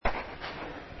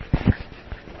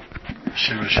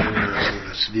شبشه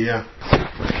اصلیه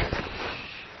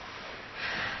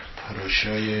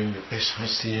پاراشای مقص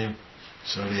هستیم.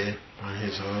 سال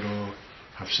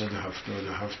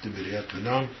 1777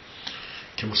 بریتونام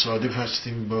که مصادف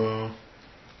هستیم با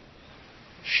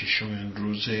ششمین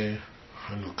روز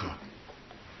هانوکا.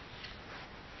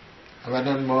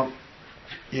 اولا ما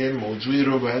یه موضوعی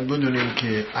رو باید بدونیم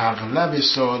که اغلب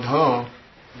سالها،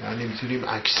 یعنی میتونیم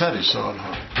اکثر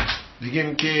سالها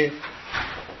بگیم که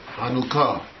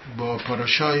هانوکا با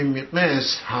پاراشای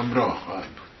مقص همراه خواهد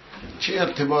بود. چه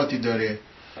ارتباطی داره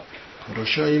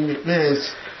پاراشای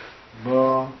مقص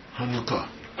با هانوکا؟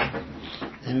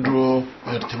 این رو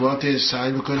ارتباط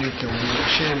سعی بکنیم که اون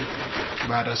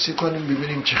بررسی کنیم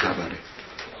ببینیم چه خبره.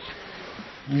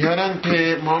 میارن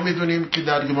که ما میدونیم که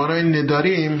در گمارای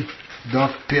نداریم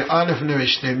داف پی الف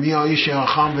نوشته میایش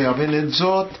آخام و یابن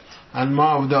زود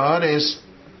الما او دارس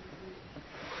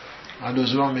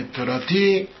الوزوام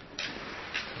التراتی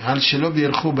هل شلو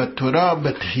بیرخو به ترا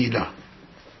به تحیلا.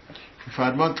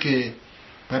 فرماد که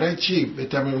برای چی به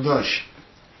تمقداش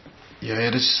یا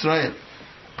اسرائیل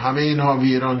همه اینها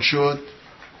ویران شد؟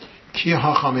 کی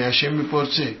حاخامه هشم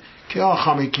میپرسه کی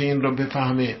حاخامه که این رو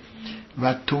بفهمه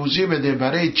و توضیح بده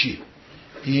برای چی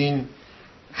این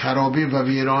خرابی و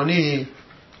ویرانی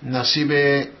نصیب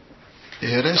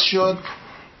ارس شد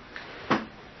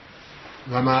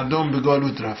و مردم به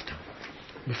گالود رفتن.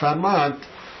 میفرماد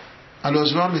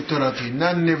الازوام التراتی،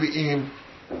 نه نبییم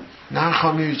نه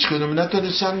خامی هیچ کدوم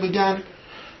نتونستن بگن،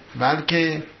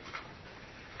 بلکه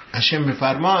هشم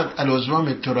میفرماد الازوام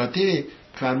التراتی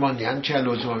فرمان یعنی چه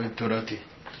الازوام التراتی؟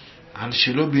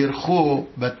 الشلو بیرخو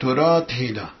به ترات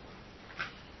هیدا.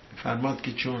 فرماد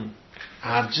که چون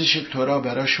ارزش تورا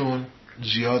براشون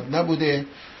زیاد نبوده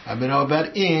و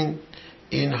بنابراین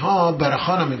اینها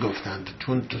برخانه میگفتند،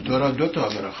 چون تو تورا دو تا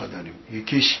برخا داریم،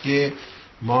 یکیش که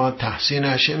ما تحسین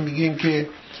هشم میگیم که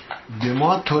به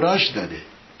ما توراش داده،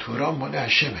 تورا مال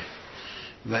هشمه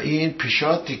و این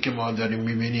پیشاتی که ما داریم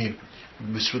میبینیم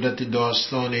به صورت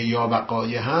داستان یا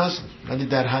وقایع هست ولی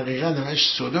در حقیقت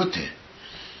همش صدوته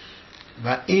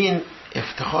و این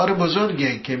افتخار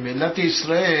بزرگه که ملت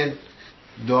اسرائیل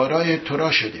دارای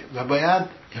تورا شده و باید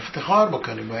افتخار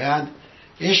بکنه، باید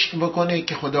عشق بکنه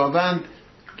که خداوند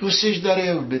دوستش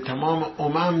داره و به تمام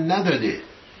امم نداده.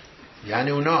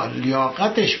 یعنی اونا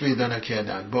لیاقتش پیدا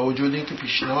نکردن با وجود اینکه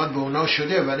پیشنهاد به اونا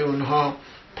شده ولی اونها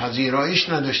پذیرایش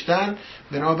نداشتن.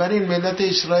 بنابراین ملت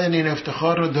اسرائیل این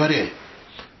افتخار رو داره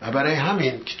و برای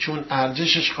همین که چون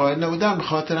ارزشش قائل نبودن به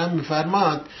خاطر هم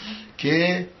میفرماد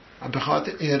که به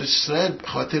خاطر اسرائیل به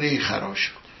خاطر این خراب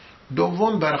شد.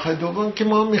 دوم برخواه دوم که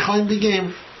ما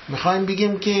میخوایم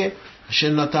بگیم که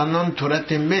شناتنان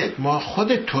تورت مد، ما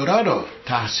خود تورا رو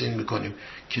تحسین میکنیم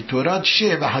که تورا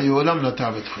چیه و حیولام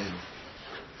نتابت خواهیم.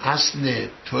 اصل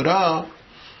تورا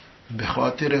به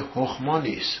خاطر حکما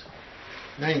نیست،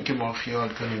 نه اینکه ما خیال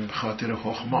کنیم به خاطر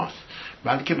حکماست،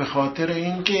 بلکه به خاطر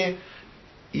اینکه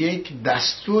یک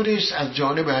دستوریست از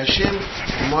جانب هشم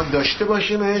ما داشته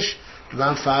باشیمش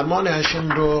و فرمان هشم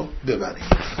رو ببریم.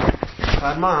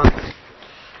 فرمان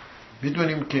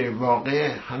بدونیم که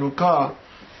واقع هانوکا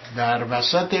در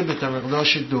وسط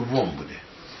بتمقداش دوم بوده،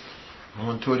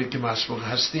 همونطوری که مسبوق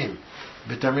هستیم.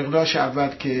 بتمقداش اول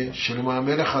که شلوم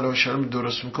عمل خلا و شلوم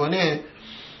درست میکنه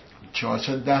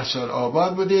 410 سال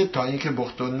آباد بوده تا اینکه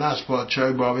بختالنصر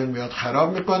پادشاه بابل میاد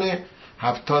خراب میکنه.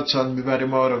 70 سال میبره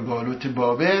ما رو گالوت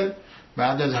بابل.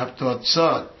 بعد از 70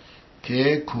 سال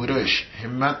که کورش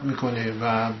همت میکنه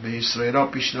و به اسرائیل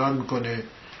پیشنهاد میکنه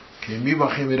که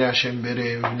میباخه میره هشم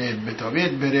بره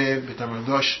بتابید بره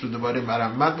بتمقداش رو دوباره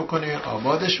مرمت بکنه،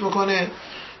 آبادش بکنه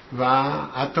و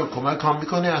حتی کمک هم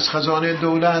میکنه از خزانه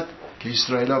دولت که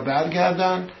اسرائیل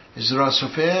برگردن، ازرا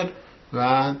سفر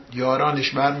و یارانش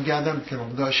برمیگردن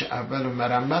بتمقداش اول رو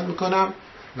مرمت میکنم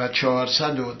و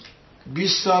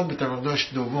 420 سال بتمقداش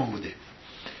دوم بوده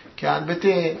که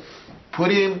البته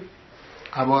پریم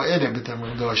اوائل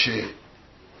بتمقداش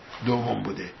دوم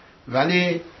بوده،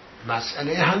 ولی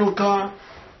مسئله هانوکا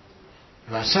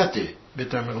وسط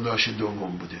بتمقداش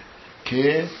دوم بوده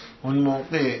که اون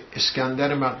موقع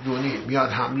اسکندر مقدونی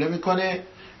میاد حمله میکنه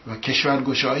و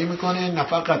کشورگشایی میکنه. نه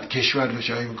فقط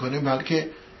کشورگشایی میکنه بلکه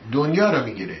دنیا رو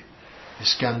میگیره.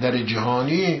 اسکندر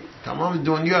جهانی تمام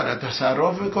دنیا رو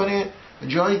تصرف میکنه.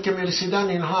 جایی که میرسیدن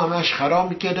اینها همش خراب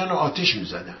میکردن و آتش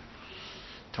میزدن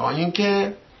تا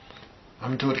اینکه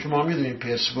همونطور که ما میدونیم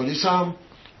پرسپولیس هم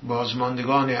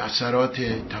بازماندگان اثرات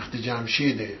تخت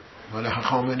جمشید مال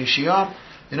هخامنشیان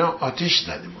اینا آتش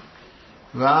زده بود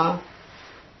و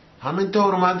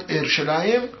همینطور اومد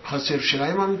ارشلایم، خواست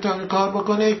ارشلایم همینطور کار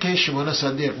بکنه که شمال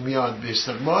صدیق میاد به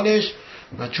استقبالش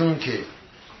و چون که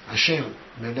هشم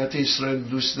ملت اسرائیل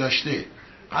دوست داشته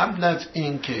قبل از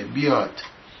این که بیاد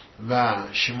و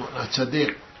شمعون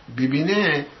صدیق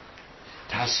ببینه،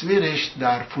 تصویرش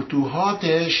در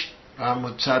فتوحاتش و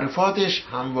متصرفاتش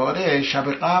همواره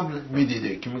شب قبل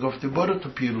میدیده که میگفته برو تو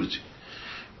پیروزی.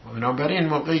 بنابراین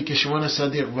موقعی که شمعون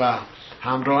صدیق و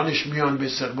همراهانش میان به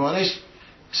استقبالش،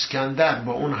 اسکندر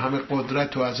با اون همه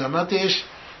قدرت و عظمتش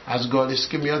از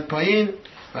گالسکه میاد پایین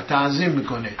و تعظیم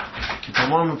میکنه که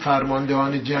تمام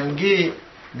فرماندهان جنگی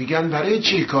میگن برای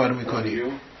چی کار میکنی؟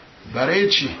 برای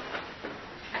چی؟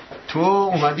 تو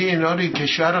اومدی اینا رو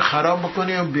کشور خراب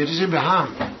بکنی و بریزی به هم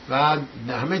و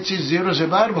همه چیز زیر و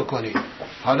زبر بکنی،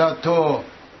 حالا تو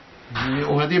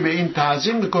اومدی به این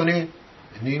تعظیم میکنی؟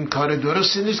 این کار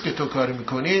درستی نیست که تو کار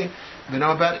میکنی.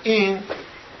 بنابراین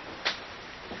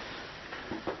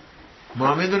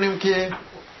ما میدونیم که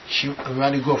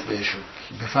ولی گفت بهشون،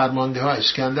 به فرمانده ها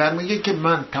اسکندر میگه که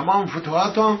من تمام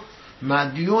فتوحاتم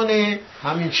مدیون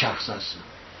همین شخص هستم،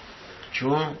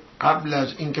 چون قبل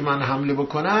از اینکه من حمله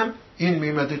بکنم این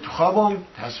میمده تو خوابم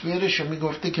تصویرش رو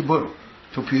میگفته که برو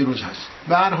تو پیروز هست.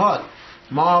 به هر حال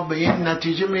ما به این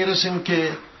نتیجه میرسیم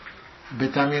که به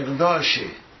تمیقداش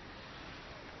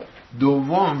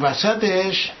دوم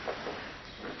وسطش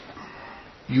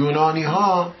یونانی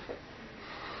ها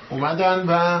اومدن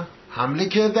و حمله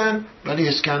کردن، ولی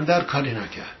اسکندر کاری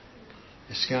نکرد.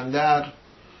 اسکندر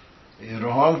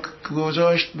رها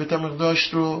گذاشت به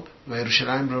تمیقداش رو و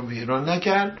یروشلایم رو ویران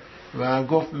نکرد و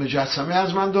گفت مجسمه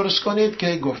از من درست کنید،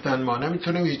 که گفتن ما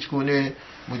نمیتونیم هیچ گونه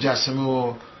مجسمه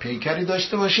و پیکری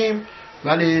داشته باشیم،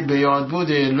 ولی به یاد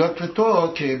بود لطف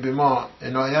تو که به ما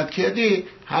عنایت کردی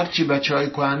هرچی بچهای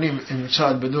کهنیم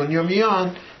امسال به دنیا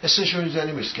میان اسمشو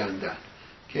میزنیم اسکندر،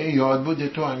 که یاد بود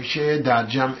تو همیشه در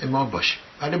جمع ما باشه.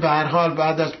 ولی به هر حال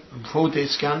بعد از فوت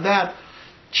اسکندر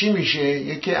چی میشه؟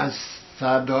 یکی از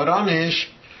سردارانش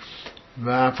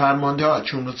و فرمانده ها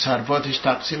چون صرفاتش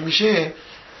تقسیم میشه،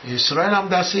 اسرائیل هم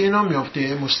دست اینا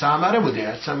میفته، مستعمره بوده.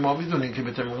 اصلا ما میدونیم که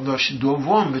به تمیقداش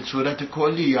دوم به صورت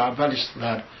کلی یا اولش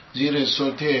در زیر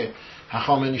سلطه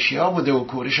هخامنشی ها بوده و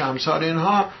کورش امثال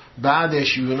اینها،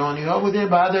 بعدش یونانی ها بوده،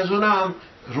 بعد از اون هم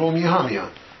رومی ها میان.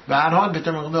 به هر حال به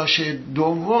تمیقداش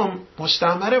دوم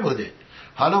مستعمره بوده.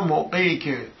 حالا موقعی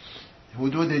که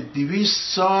حدود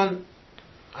 200 سال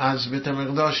از به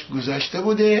تمیقداش گذشته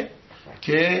بوده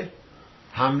که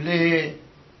حمله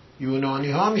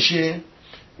یونانی ها میشه،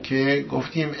 که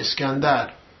گفتیم اسکندر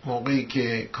موقعی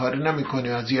که کاری نمیکنه،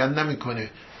 اذیت نمیکنه،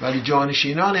 ولی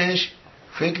جانشینانش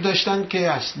فکر داشتن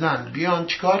که اصلا بیان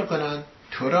چیکار کنن؟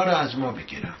 تورا رو از ما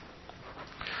بگیرن.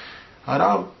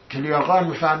 حالا لاغر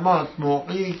میفرماد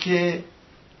موقعی که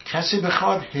کسی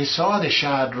بخواد حصار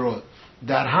شهر رو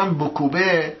در هم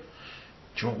بکوبه،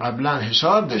 چون قبلا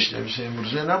حصار داشته مثل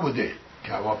امروزه نبوده،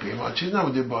 که هواپیما چیز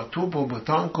نبوده، با توپ و با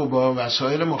تانک و با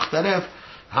وسایل مختلف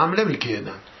حمله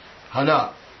میکردن. حالا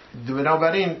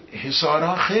بنابراین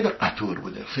حصارها خیلی قطور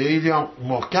بوده، خیلی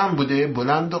محکم بوده،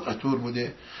 بلند و قطور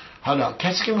بوده. حالا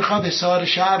کسی که میخواد حصار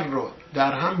شهر رو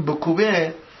در هم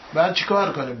بکوبه باید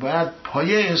چیکار کنه؟ باید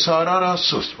پایه حصارها را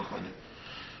سست بکنه.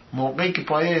 موقعی که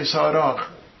پایه حصارها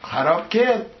خراب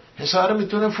کرد، حصار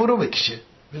میتونه فرو بکشه،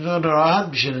 میتونه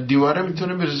راحت بشه، دیواره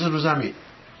میتونه بریزه رو زمین.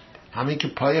 همین که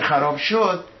پایه خراب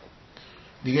شد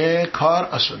دیگه کار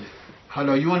آسونه.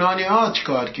 حالا یونانی ها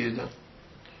چیکار کردن؟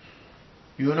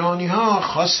 یونانی ها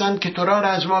خواستن که تورا رو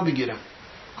از ما بگیرن.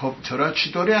 خب تورا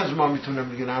چطوری از ما میتونن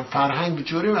بگیرن؟ فرهنگ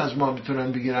چطوری از ما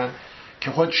میتونن بگیرن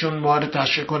که خودشون ما رو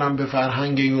تشویق کنن به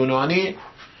فرهنگ یونانی؟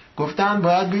 گفتن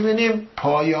باید ببینیم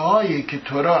پایه هایی که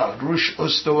تورا روش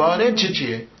استواره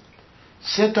چیه؟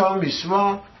 3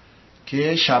 میسوا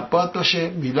که شبات باشه،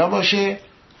 میلا باشه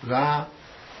و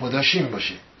هداشیم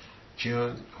باشه.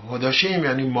 چون هداشیم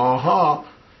یعنی ماها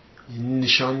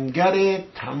نشانگر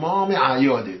تمام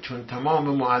اعیاده، چون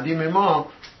تمام معادیم ما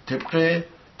طبق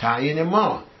تعیین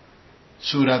ما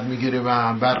صورت میگیره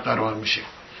و برقرار میشه.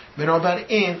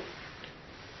 بنابراین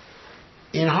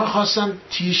اینها خواستن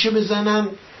تیشه بزنن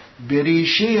به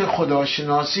ریشه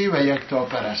خداشناسی و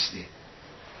یکتاپرستی.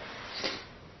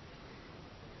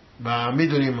 و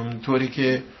میدونیم اونطوری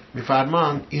که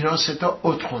میفرمان اینا 3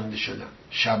 ات خونده شدن.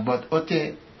 شبات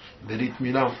اته، بریت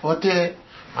میلام اته،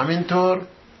 همینطور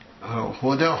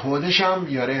خودش هم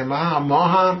یاره ما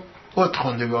هم ات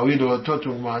خونده باوید و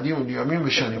اتاتون معدی و نیامین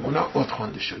بشنیم، اونا ات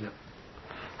خونده شدن.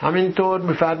 همینطور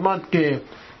میفرماد که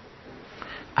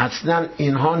اصلا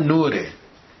اینها نوره.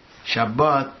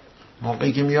 شبات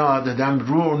موقعی که میاد آدم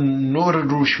نور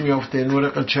روش میفته، نور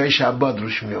قدشای شبات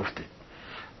روش میفته.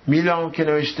 میلام که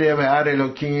نوشته و هر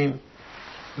الوکیم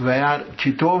و هر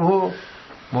کتابو،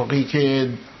 موقعی که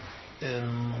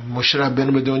مشرف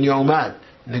بن به دنیا اومد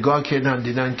نگاه کردن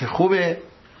دیدن که خوبه،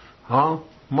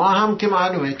 ما هم که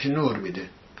معلومه که نور میده.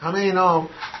 همه اینا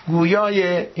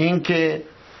گویای این که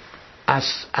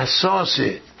اساس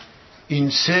این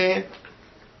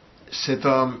سه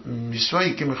تا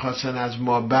میسوایی که میخواستن از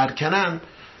ما برکنن،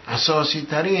 اساسی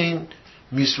ترین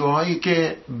میسوهایی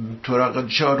که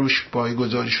تراقدشا روش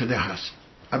پایه‌گذاری شده هست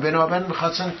و بنابراین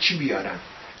میخواستن چی بیارن؟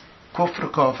 کفر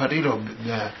کافری رو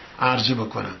عرضه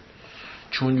بکنن.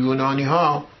 چون یونانی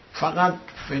ها فقط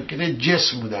فکر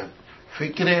جسم بودن،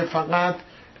 فکر فقط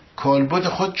کالبد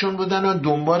خودشون بودن و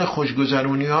دنبال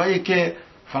خوشگذرونی هایی که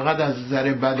فقط از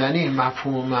نظر بدنی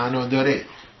مفهوم و معنا داره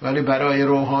ولی برای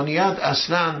روحانیت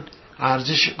اصلا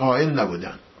ارزش قائل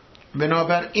نبودن.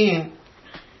 بنابراین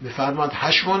بفرماد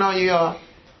هشمونایی ها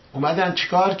اومدن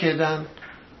چیکار کردن؟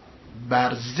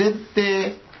 بر ضد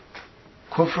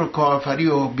کفر و کافری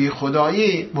و بی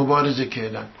خدایی مبارزه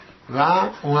کردن و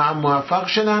اون هم موفق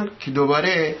شدن که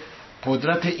دوباره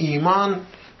قدرت ایمان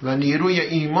و نیروی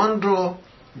ایمان رو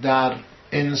در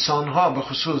انسانها به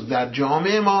خصوص در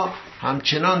جامعه ما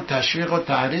همچنان تشویق و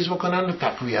تحریض بکنن و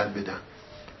تقویت بدن.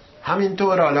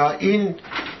 همینطور حالا این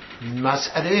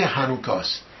مسئله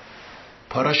هانوکاست.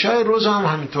 پاراشای روز هم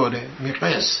همینطوره.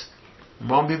 میقص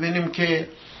ما ببینیم که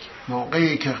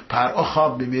موقعی که فرعون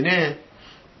خواب ببینه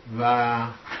و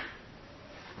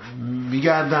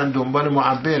میگردن دنبال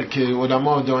معبر که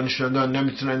علما و دانشمندان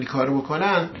نمیتونن این کارو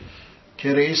بکنن،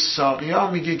 که رئیس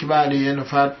ساقیا میگه که بله یه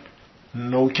نفر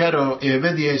نوکر و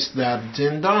عبدی است در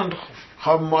زندان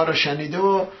خواب ما رو شنیده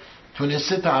و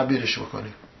تونسته تعبیرش بکنه،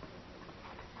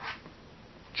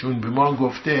 چون به ما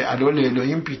گفته الول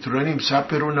الهیم پیترونیم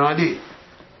سپرون عالی.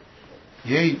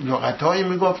 یه لغتایی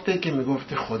میگفته که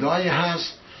میگفته خدای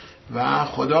هست و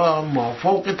خدا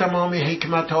مافوق تمام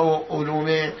حکمت ها و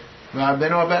علومه و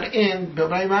بنابراین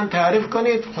برای من تعریف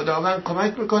کنید، خداوند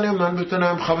کمک میکنه من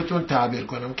بتونم خوابتون تعبیر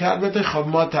کنم. که البته خواب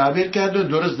ما تعبیر کرد و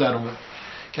درست در اومد.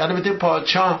 که البته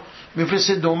پادشاه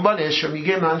میفرسته دنبالش و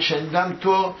میگه من شنیدم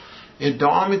تو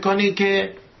ادعا میکنی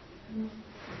که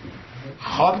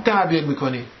خواب تعبیر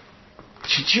میکنی.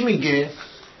 چی میگه؟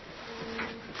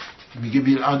 میگه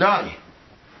بیلادای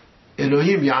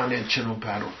الهیم یعنی چنون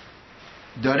پرون.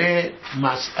 داره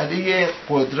مسئله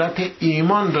قدرت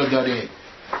ایمان رو داره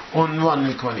عنوان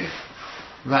میکنه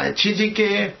و چیزی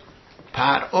که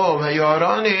فرعون و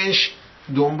یارانش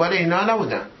دنبال اینا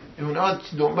نبودن. اونا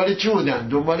دنبال چی بودن؟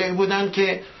 دنبال این بودن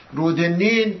که رود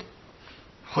نیل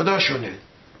خداشونه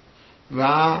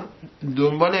و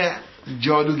دنبال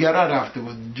جادوگرا رفته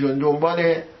بود،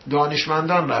 دنبال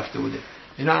دانشمندان رفته بوده.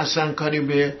 اینا اصلا کاری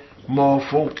به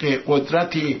مافوق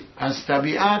قدرتی از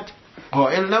طبیعت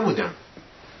قائل نبودن.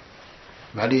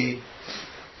 ولی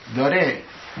داره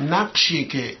نقشی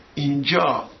که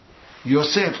اینجا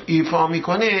یوسف ایفا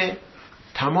میکنه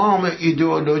تمام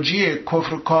ایدئولوژی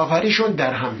کفر کافریشون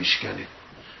در هم میشکنه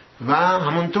و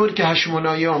همونطور که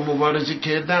هشمونایی ها مبارزه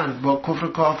کردن با کفر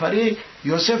کافری،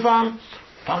 یوسف هم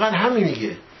فقط همین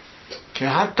میگه که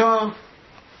حتی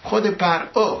خود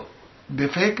فرعون به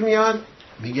فکر میاد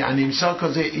میگه انیمسا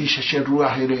کازه ایشش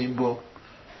روح الهیم بو.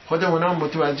 خود اونا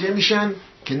متوجه میشن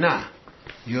که نه،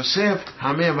 یوسف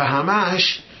همه و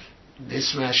همهش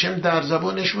اسم هشم در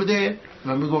زبانش بوده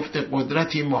و میگفته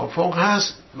قدرتی موافق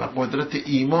هست و قدرت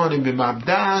ایمان به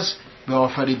مبدأ است، به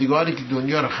آفریدگاری که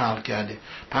دنیا رو خلق کرده.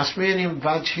 پس می‌بینیم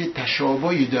وجه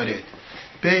تشابهی داره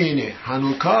بین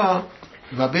هانوکا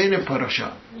و بین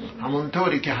پاراشا.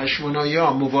 همونطوری که هشمونایی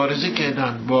ها مبارزه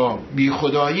کردن با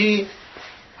بیخدایی،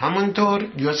 همونطور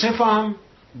یوسف هم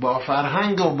با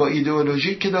فرهنگ و با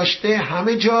ایدئولوژی که داشته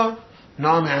همه جا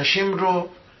نام هشم رو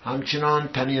همچنان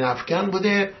تنین افکن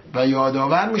بوده و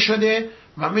یادآور می شده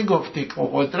و می گفته که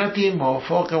قدرتی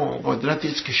موافق اون قدرتی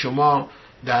است که شما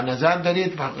در نظر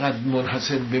دارید فقط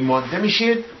منحصر به ماده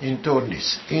میشید. اینطور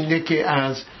نیست. این یکی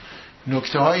از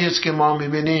نکته هایی است که ما می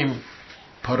بینیم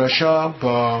پاراشا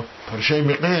با پاراشای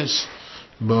مقص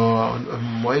با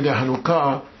موعد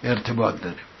هانوکا ارتباط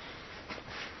داره.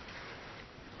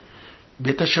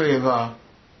 بتشایوا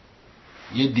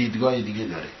یه دیدگاه دیگه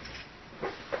داره.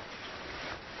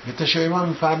 بتشایوا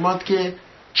میفرماد که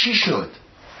چی شد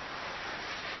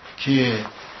که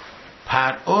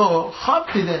فرعون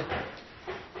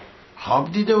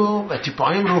خواب دیده و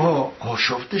پایان روح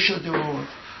آشفته شده و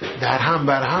در هم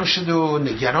برهم شده و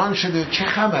نگران شده. چه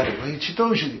خبره؟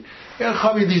 چطور شدی؟ یه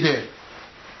خوابی دیده.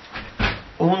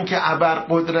 اون که ابر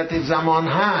قدرت زمان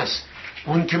هست،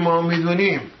 اون که ما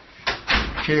میدونیم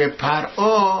که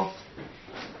فرعون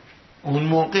اون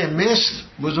موقع مصر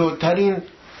بزرگترین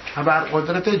ابر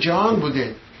قدرت جهان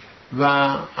بوده و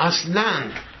اصلا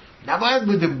نباید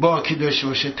بوده باکی داشته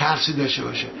باشه، ترسی داشته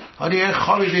باشه. حالا یه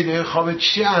خوابی دیده. خواب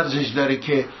چی ارزش داره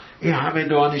که این همه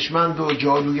دانشمند و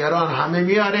جادوگران همه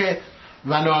میاره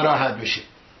و ناراحت بشه.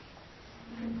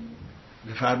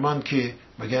 بفرمان که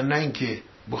مگر نه اینکه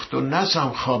بخت و نصر هم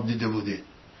خواب دیده بوده،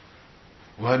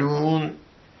 ولی اون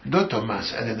 2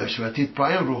 مسئله داشت و تید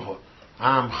پایان روحو،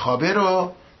 هم خوابه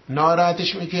رو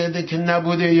ناراحتش میکرده که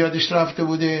نبوده، یادش رفته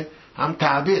بوده، هم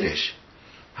تعبیرش.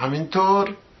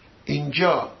 همینطور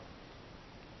اینجا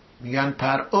میگن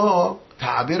فرعون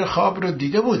تعبیر خواب رو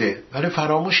دیده بوده ولی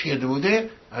فراموش کرده بوده،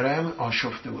 برای هم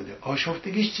آشفته بوده.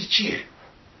 آشفتگیش چیه؟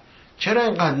 چرا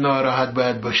اینقدر ناراحت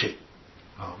باید باشه؟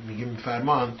 میگیم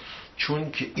فرمان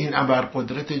چون که این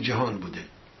ابرقدرت جهان بوده،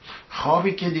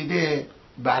 خوابی که دیده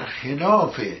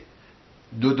برخلاف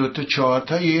 2 تا 4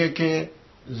 تاییه که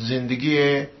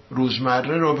زندگی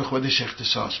روزمره رو به خودش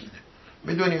اختصاص میده.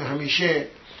 میدونیم همیشه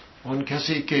اون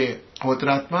کسی که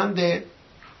قدرتمنده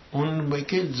اون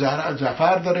که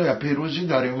ظفر داره و پیروزی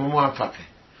داره و موفقه.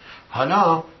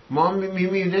 حالا ما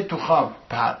میبینه تو خواب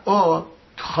فرعون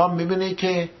تو خواب میبینه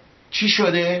که چی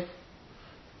شده؟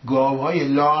 گاوهای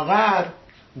لاغر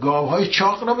گاوهای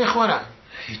چاق رو میخورن.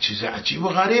 یه چیز عجیب و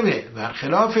غریبه،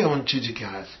 برخلاف اون چیزی که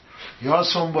هست. یا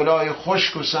سنبلای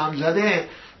خشک و سمزده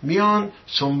میان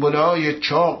سنبلای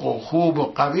چاق و خوب و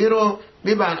قوی رو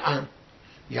میبلعن،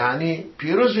 یعنی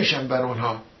پیروز میشن بر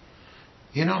اونها.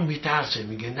 اینا میترسه،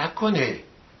 میگه نکنه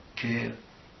که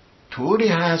طوری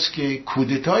هست که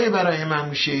کودتای برای من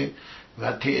میشه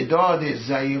و تعداد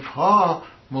ضعیف ها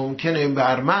ممکنه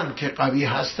بر من که قوی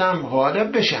هستم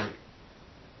غالب بشن.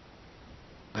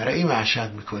 برای این وحشت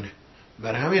میکنه،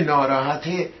 برای همین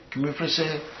ناراحتی که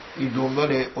میفرسه این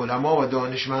دنبال علما و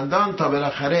دانشمندان تا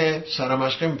بالاخره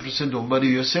سرمشقه میفرسه دنبال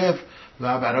یوسف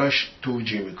و براش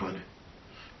توجیه میکنه.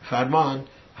 فرمان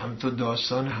هم تو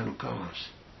داستان هنوکا هست.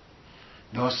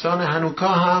 داستان هنوکا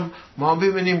هم ما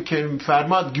ببینیم که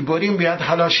فرماد گیباریم بیاد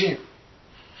حلاشیم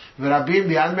و ربیم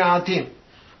بیاد میعاتیم.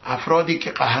 افرادی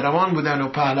که قهرمان بودن و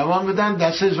پهلوان بودن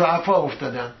دست ضعفا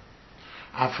افتادن،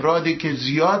 افرادی که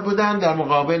زیاد بودن در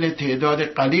مقابل تعداد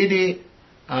قلیلی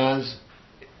از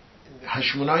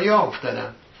حشمونایی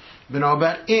افتادن.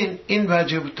 بنابراین این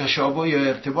وجه تشابه یا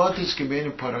ارتباطی است که بین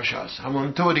پاراشاست.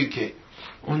 همونطوری که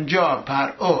اونجا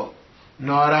فرعون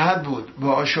ناراحت بود و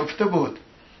آشفته بود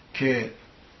که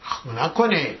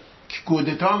نکنه که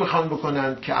کودتا میخوان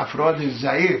بکنن که افراد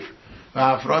ضعیف و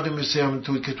افراد مثل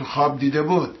همونطور که تو خواب دیده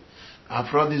بود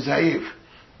افراد ضعیف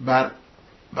بر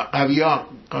قویا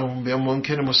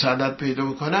ممکنه مسلط پیدا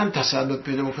بکنن، تسلط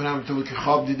پیدا بکنن همونطور که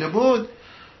خواب دیده بود.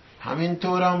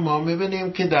 همینطور هم ما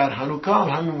میبینیم که در هنوکا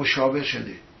هم همین مشابه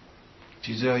شده.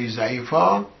 چیزهای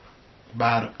ضعیفا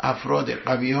بر افراد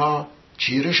قوی ها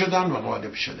چیره شدن و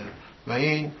غالب شدن و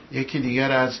این یکی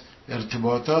دیگر از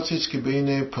ارتباطاتی است که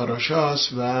بین پاراشاس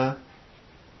و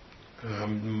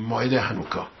مائده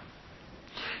هنوکا.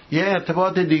 یه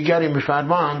ارتباط دیگری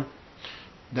میفرمان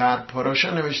در پاراشا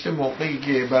نوشته موقعی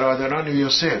که برادران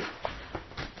یوسف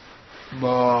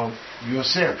با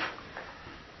یوسف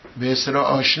به اصطلاح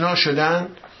آشنا شدن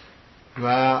و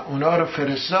اونا رو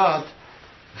فرستاد،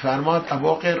 فرماد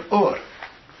اباقر اور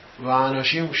و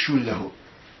اناشیم شولهو.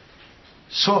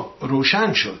 صبح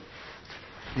روشن شد.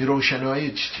 این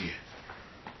روشنایی چیه؟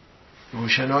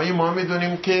 روشنایی ما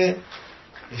میدونیم که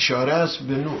اشاره است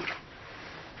به نور،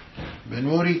 به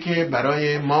نوری که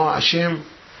برای ما اشم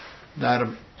در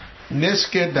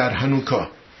نسک در هنوکا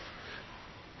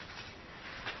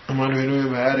امان بینوی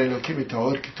بهر الوکی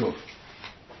میتاور که تو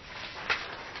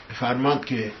فرماد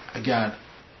که اگر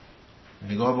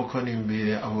نگاه بکنیم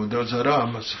به عبودازارا،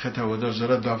 مسخط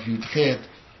عبودازارا دافیوت خط،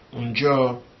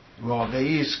 اونجا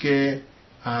واقعی است که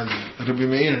از ربی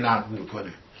میر نقل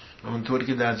میکنه. اونطور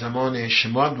که در زمان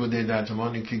شماد بوده، در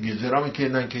زمانی که گزرا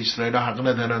میکردن که اسرائیل حق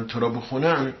ندارن تو را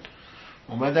بخونن،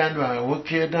 اومدن و حکم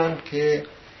کردن که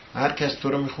هر کس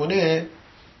تو رو میخونه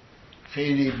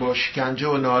خیلی با شکنجه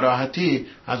و ناراحتی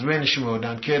از بینش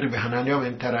میبردن که ربی حنانیا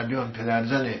بن ترلیان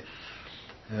پدرزن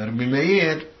ربی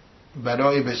میر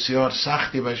برای بسیار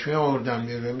سختی بهش میآوردن،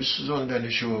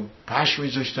 میسوزوندنش و پش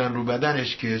میذاشتن رو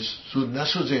بدنش که سود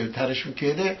نسوزه و ترش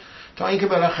میکرده تا اینکه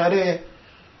بالاخره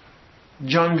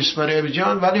جان میسپره به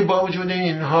جان، ولی با وجود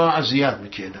اینها اذیت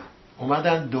میکردن.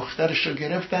 اومدن دخترش رو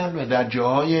گرفتن و در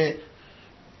جاهای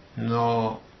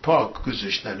ناپاک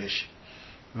گذاشتنش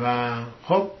و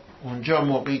خب اونجا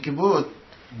موقعی که بود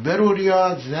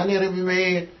بروریا زن ربی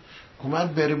میر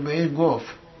اومد به ربی میر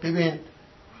گفت ببین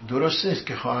درست نیست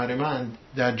که خواهر من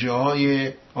در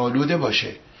جاهای آلوده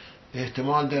باشه،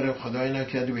 احتمال داره خدای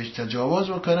نکرده بهش تجاوز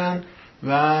بکنن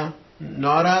و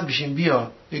ناراحت بشین،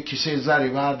 بیا یک کیسه زری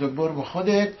بردار بر با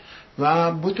خودت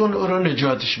و بتون او رو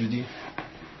نجاتش بدی.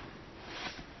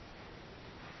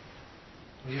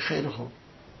 میگه خیلی خوب.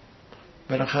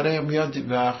 بالاخره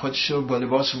میاد و خودش رو با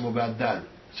لباس مبدل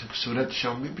صورتش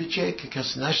هم میپیچه که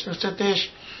کسی نشناستش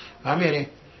و میره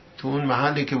تو اون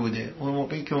محلی که بوده. اون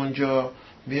موقعی که اونجا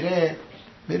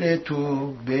میره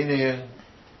تو بین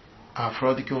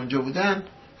افرادی که اونجا بودن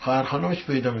خواهر خانمش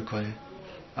پیدا میکنه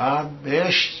و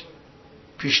بهش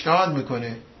پیشنهاد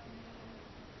میکنه.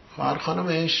 خواهر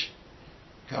خانمش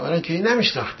که اولا که این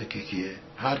نمیشناخته که کیه،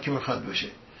 هر کی میخواد باشه.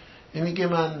 این میگه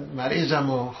من مریضم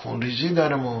و خونریزی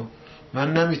دارم و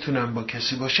من نمیتونم با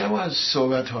کسی باشم و از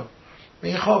صحبت ها.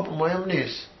 میگه خب مهم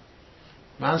نیست،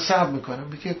 من صبر میکنم.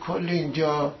 میگه کل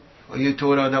اینجا یه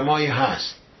طور آدمایی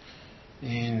هست،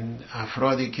 این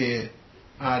افرادی که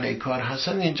اهل کار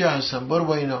هستن اینجا هستن، برو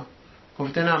با اینا.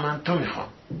 گفته نه من تو میخوام.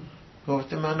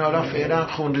 گفته من حالا فعلا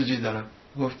خونریزی دارم.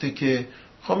 گفته که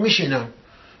خب میشینم.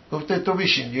 گفته تو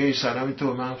بشین، یه سلام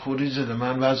تو، من خونریزی دارم،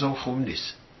 من وضعم خوب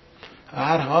نیست.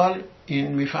 هر حال این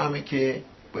میفهمه که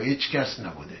با هیچ کس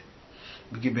نبوده.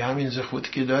 میگه به همین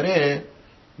زخوت که داره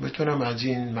بتونم از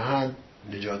این محل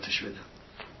نجاتش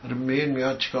بدم.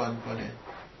 میاد چیکار میکنه؟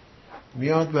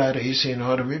 میاد و رئیس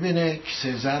اینها رو میبینه که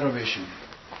 13 رو بشونه.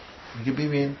 میگه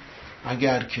ببین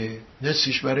اگر که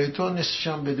نصفش برای تو، نصفش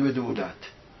هم بده به دولت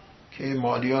که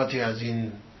مالیاتی از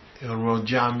این رو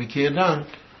جمع میکردن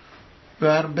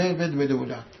بده به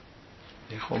دولت.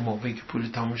 خب موقعی که پول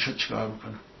تموم شد چیکار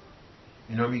میکنم؟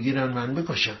 اینا میگیرن من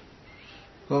بکشن.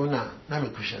 گفت نه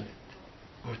نمیکشن.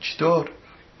 گفت چطور؟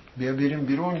 بیا بریم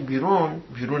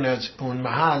بیرون از اون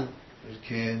محل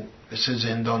که مثل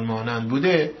زندان مانند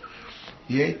بوده.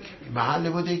 یک محل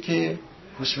بوده که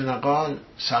حسب نقال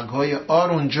سگهای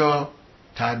آر اونجا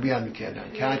تربیت میکردن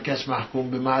که هر کس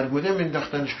محکوم به مرگ بوده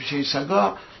مینداختنش پیش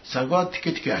سگا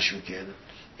تیکه تیکه‌اش میکردن.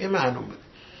 این معلوم بود.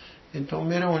 این تو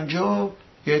میره اونجا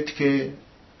یه که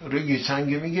ریگی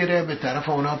سنگی میگیره به طرف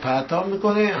اونا پرتاب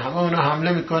میکنه، همه اونا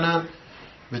حمله میکنن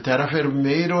به طرف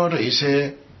میر و رئیس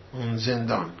اون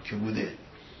زندان که بوده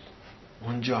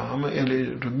اونجا. همه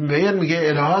میر میگه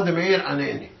الهاد میر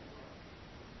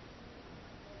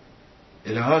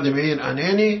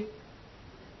انینی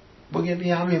بگه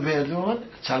بیا همین وردون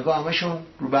سگا همشون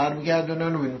رو بر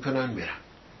میگردونن و میکنن میرن.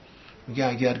 میگه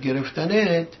اگر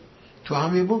گرفتنت تو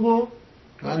همین بگو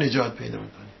تو نجات پیدا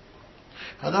میکنی.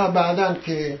 حالا بعدن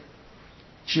که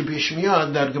چی پیش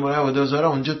میاد در گماره ودازاره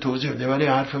اونجا توضیح میده، ولی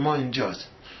حرف ما اینجاست.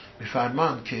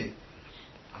 میفرمان که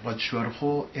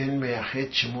قدشورخو این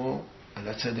میخید چمو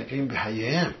علا صدقین به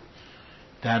حیهم،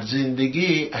 در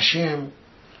زندگی اشم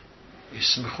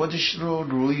اسم خودش رو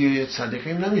روی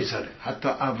صدقین نمیذاره. حتی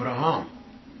ابراهام،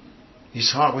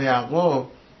 اسحاق و یعقوب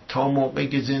تا موقعی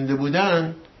که زنده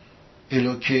بودن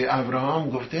الوکه ابراهام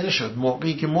گفته نشد.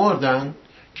 موقعی که مردن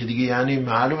که دیگه یعنی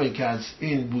معلومه که از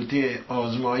این بوته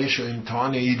آزمایش و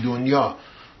امتحان این دنیا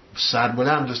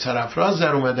سربلند و سرافراز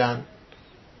در اومدن،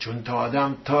 چون تا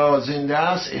آدم تا زنده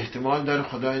است احتمال داره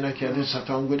خدای نکرده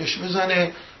ستان گلش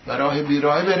بزنه و راه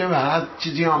بیراه بره و هر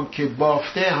چیزی هم که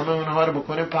بافته همه اونها رو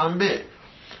بکنه پنبه.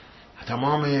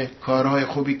 تمام کارهای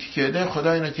خوبی که کرده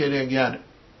خدای نکرده اگر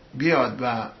بیاد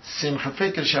و سمخ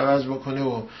فکرش عوض بکنه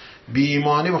و بی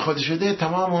ایمانی به خودش بده،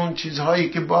 تمام اون چیزهایی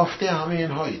که بافته همه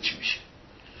اینها چی میشه.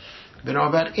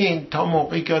 بنابراین تا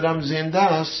موقعی که آدم زنده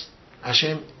است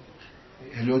اشم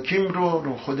الوکیم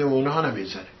رو خود اونها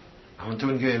نمیذاره.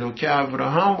 همونطور که الوکه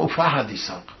ابراهام و فهد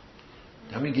ایساق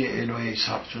نمیگه الوه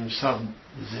ایساق، چون ایساق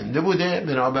زنده بوده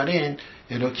بنابراین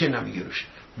الوکه نمیگه روش.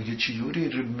 میگه چجوری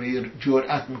میر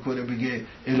جرأت میکنه بگه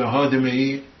الهاد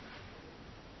میر؟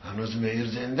 هنوز میر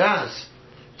زنده است.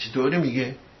 چطوری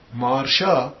میگه؟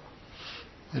 مارشا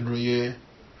روی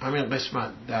همین قسمت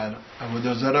در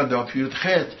ابودازارا داپیوت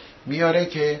خط میاره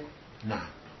که نه،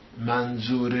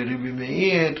 منظور ربی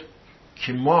میر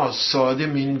که ما ساده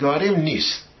مینگاریم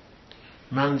نیست.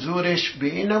 منظورش به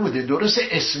این نبوده. درست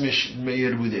اسمش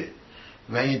میر بوده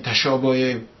و این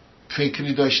تشابه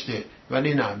فکری داشته،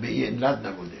 ولی نه به این علت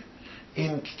نبوده.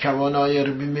 این کوانای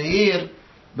ربی میر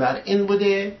بر این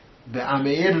بوده به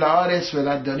امیر لارس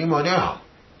ولدانی مانه ها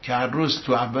که هر روز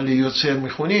تو اول یوسر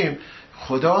میخونیم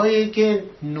خدایی که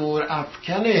نور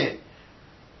افکنه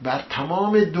بر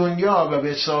تمام دنیا و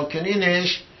به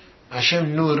ساکنینش اشم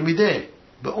نور میده.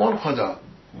 به اون خدا،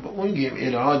 به اون گیم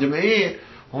الهاد میر،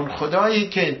 اون خدایی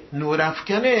که نور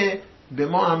افکنه به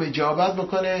ما هم اجابت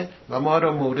بکنه و ما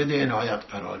رو مورد عنایت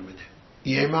قرار بده.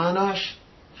 یه معناش.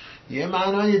 یه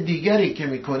معنای دیگری که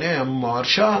میکنه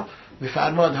مارشا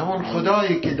میفرماد همون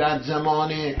خدایی که در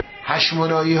زمان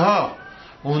هشمنایی ها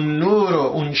اون نور و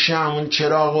اون شمع اون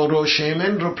چراغ و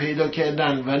روشیمن رو پیدا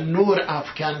کردن و نور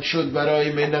افکن شد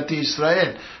برای ملت اسرائیل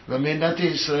و ملت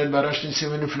اسرائیل براش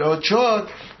نصیب نفلات شد،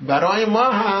 برای ما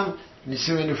هم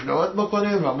نصیب نفلات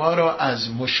بکنه و ما را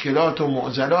از مشکلات و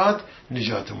معضلات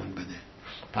نجاتمون بده.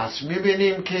 پس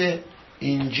میبینیم که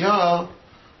اینجا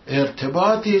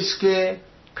ارتباطی است که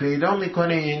پیدا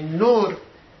میکنه این نور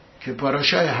که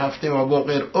پاراشای هفته و با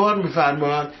قرآن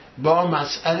میفرماید با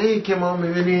مسئله‌ای که ما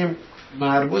میبینیم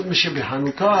مربوط میشه به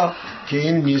هانوکا که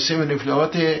این میسه و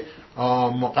نفلات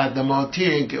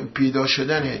مقدماتی پیدا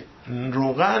شدن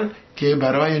روغن که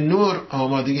برای نور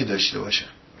آمادگی داشته باشه.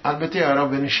 البته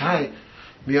عرب نشای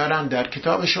میارن در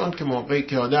کتابشون که موقعی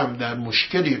که آدم در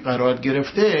مشکلی قرار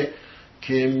گرفته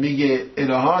که میگه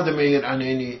الهاد میر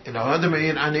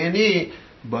عنینی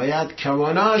باید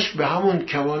کواناش به همون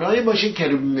کوانایی باشه که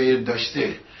ربی میر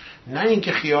داشته، نه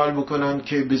اینکه خیال بکنن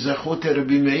که به زخوت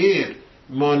ربی میر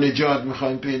ما نجات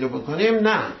میخوایم پیدا بکنیم.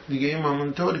 نه دیگه این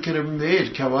همونطور که ربی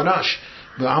میر کواناش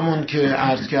به همون که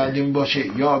عرض کردیم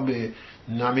باشه، یا به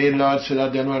نمیر لال صدر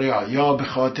دنواریا، یا به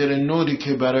خاطر نوری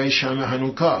که برای شمع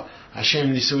هانوکا هشم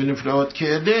نیسه و نفلات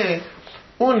کرده،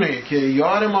 اونه که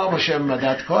یار ما باشه،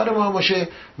 مددکار ما باشه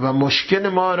و مشکل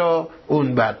ما را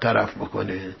اون برطرف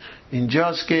بکنه.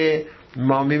 اینجاست که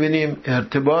ما میبینیم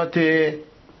ارتباط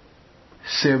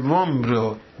سوم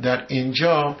رو در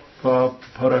اینجا با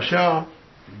پاراشا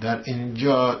در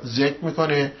اینجا ذکر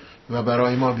میکنه و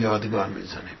برای ما بیادگار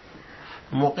میزنه.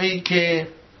 موقعی که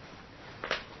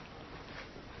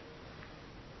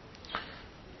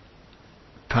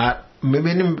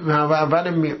میبینیم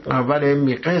اول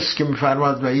میقص که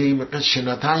میفرماد و یه میقص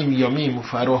شناتایم یامیم و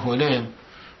فراهولم،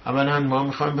 اولا ما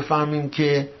میخوایم بفهمیم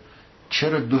که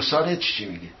چرا 2 ساله چی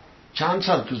میگه، چند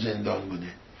سال تو زندان بوده.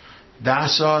 10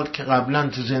 سال که قبلا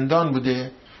تو زندان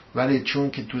بوده، ولی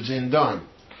چون که تو زندان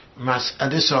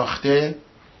مسئله ساخته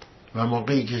و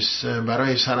موقعی که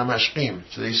برای سرمشقیم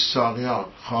ساقیا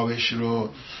خوابش رو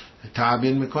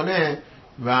تعبیر میکنه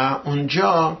و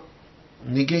اونجا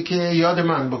میگه که یاد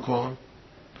من بکن،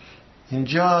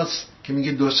 اینجاست که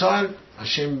میگه 2 سال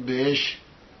هشم بهش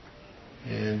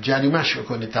جریمش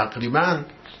بکنه تقریبا.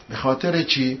 به خاطر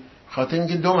چی؟ خاطر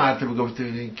اینکه 2 مرتبه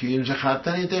گفته که اینجا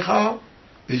خطنی تخواه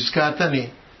بیز کردنی،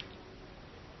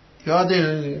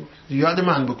 یاد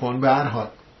من بکن. به هر حال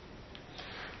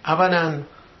اولا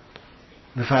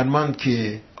میفرمان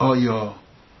که آیا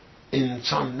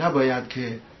انسان نباید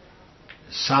که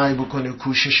سعی بکنه،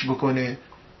 کوشش بکنه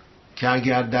که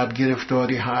اگر در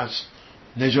گرفتاری هست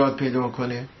نجات پیدا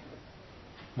کنه؟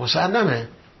 مسلمه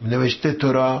نوشته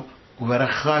تو را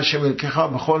گوبر خواش ملک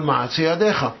خواب بخول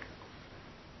معصیاده خواب،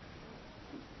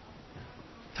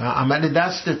 تا عمل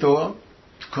دست تو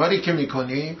کاری که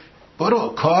میکنی برو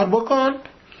کار بکن.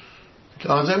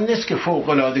 لازم نیست که فوق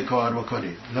العاده کار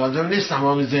بکنی، لازم نیست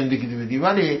تمام زندگی بدی،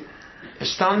 ولی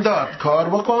استاندارد کار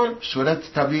بکن،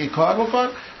 صورت طبیعی کار بکن.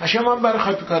 عشان من برای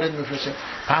خاطر کارت میفرسته.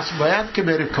 پس باید که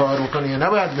بره کار بکنه یا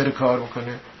نباید بره کار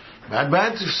بکنه؟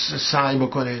 باید سعی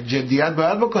بکنه، جدیت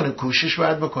باید بکنه، کوشش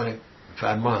باید بکنه.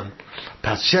 فرمان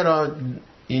پس چرا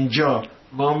اینجا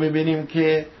ما میبینیم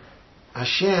که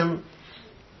هشم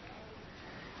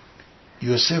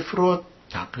یوسف رو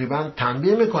تقریبا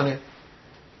تنبیه میکنه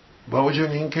با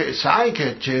وجود اینکه سعی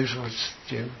کرد. چه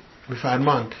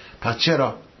میفرمان پس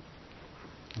چرا؟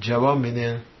 جواب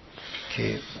میدن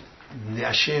که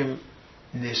هشم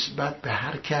نسبت به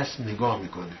هر کس نگاه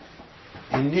میکنه.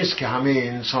 این نیست که همه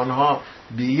انسان ها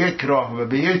به یک راه و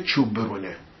به یک چوب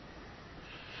برونه.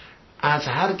 از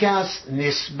هر کس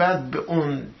نسبت به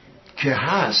اون که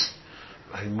هست،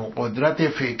 قدرت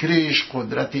فکریش،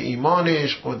 قدرت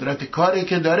ایمانش، قدرت کاری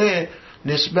که داره،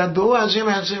 نسبت به او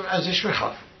ازش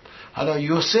میخواد. حالا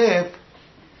یوسف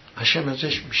هشم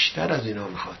ازش بیشتر از اینا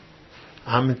میخواد.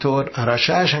 همینطور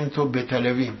رشش، همینطور به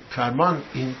تلویم فرمان.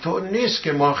 اینطور نیست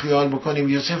که ما خیال بکنیم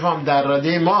یوسف هم در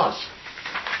رده ماست.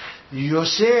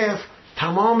 یوسف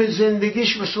تمام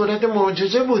زندگیش به صورت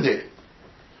معجزه بوده،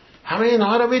 همه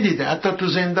اینها رو بدیده، حتی تو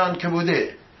زندان که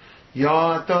بوده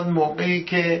یا حتی موقعی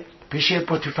که پیش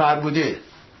پوتیفر بوده.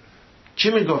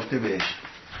 چی میگفته بهش؟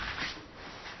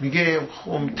 میگه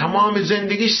تمام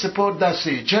زندگیش سپرد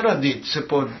دستی. چرا دید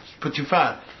سپرد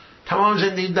پوتیفر؟ تمام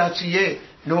زندگی دستی یه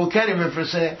نوکری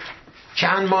میفرسه.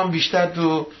 چند ماه بیشتر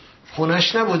تو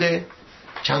خونش نبوده،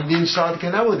 چندین سال که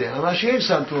نبوده، همش 1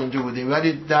 سال تو اونجا بوده،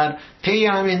 ولی در طی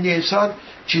همین 1 سال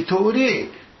چطوری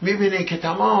میبینه که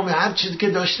تمام هر چیزی که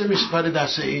داشته میسپاره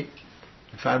دست این.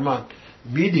 فرمان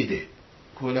میدیده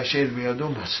کلاشیر بیاد و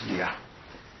مسلیه،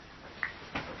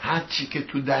 هر چی که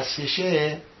تو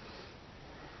دستشه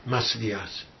مسلیه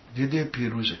است، دیده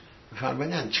پیروزه.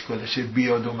 فرمان چی کلاشیر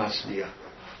بیاد و مسلیه؟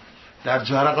 در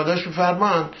جرقاداش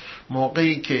بفرمان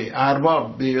موقعی که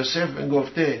ارباب به یوسف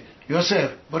گفته یوسف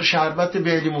برو شربت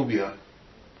بیلیمو بیار،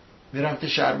 میرفته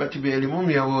شربت بیلیمو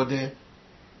میآورده،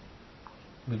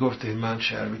 میگفته من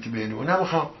شربت بیلیمو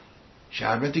نمیخوام،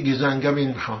 شربت گزنگبین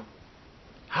میخوام.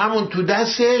 همون تو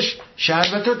دستش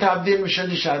شربت رو تبدیل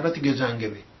میشد شربت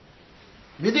گزنگبین.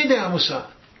 میدیده همون ساعت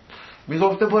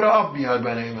میگفته برو آب بیار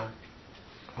برای من.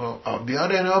 آب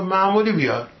بیار یعنی آب معمولی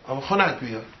بیار، آب خنک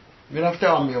بیار. میرفته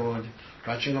آب میآورده.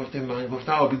 بچه گفته من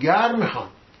گفتم آب گرم میخوام.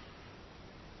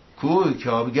 کوی که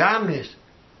آب گرم نیست،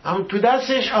 اما تو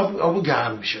دستش آب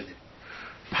گرم میشده.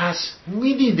 پس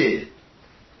میدیده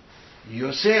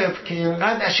یوسف که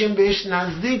اینقدر اشیم بهش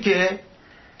نزدیکه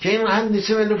که این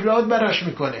هندسی و نفلات براش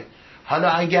میکنه. حالا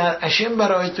اگر اشیم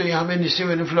برای توی همه نیسی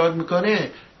و نفلات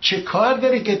میکنه، چه کار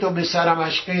داری که تو به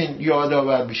سرمشقین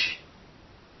یادآور بشی؟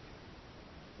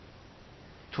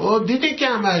 تو دیدی که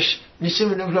همش نیسی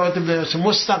و نفلات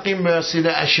مستقیم به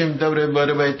وسیله اشیم دوره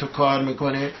باره باید تو کار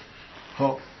میکنه.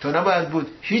 خب تو نباید بود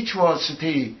هیچ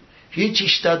واسطه‌ای، هیچ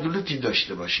اشتدلوتی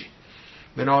داشته باشی.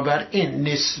 بنابراین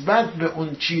نسبت به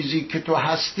اون چیزی که تو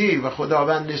هستی و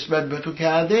خداوند نسبت به تو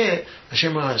کرده،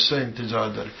 اشیم از تو انتظار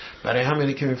داره. برای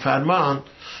همینه که میفرمان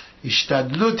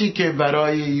اشتدلوتی که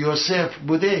برای یوسف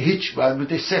بوده هیچ باید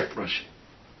بوده صفر باشه،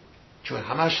 چون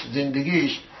همش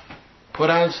زندگیش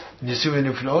پر از نسیب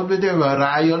نفلات بده و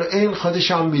رعیال این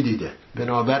خودش هم میدیده.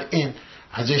 بنابراین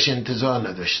ازش انتظار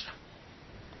نداشتم.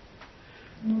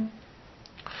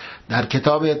 در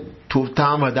کتاب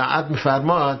توبتهم و دعت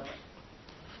میفرماد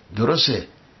درسته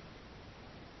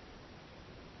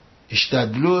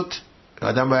اشتدلوت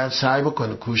آدم باید سعی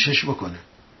بکنه، کوشش بکنه،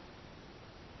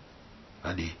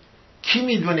 ولی کی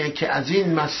میدونه که از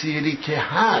این مسیری که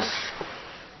هست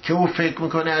که او فکر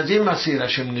میکنه از این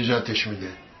مسیرش نجاتش میده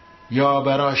یا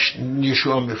براش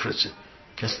یشوع بفرسته؟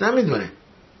 کس نمیدونه.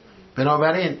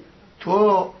 بنابراین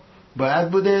تو باید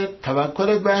بوده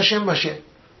توکلت به هشم باشه.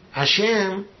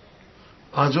 هشم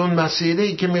از اون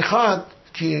مسیری که میخواد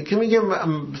که میگه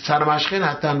سرمشقین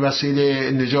حتی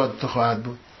وسیله نجات تو خواهد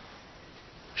بود،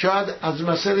 شاید از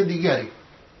مسئله دیگری.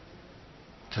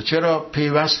 تو چرا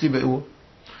پیوستی به او؟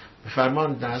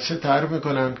 فرمان دسته تعریف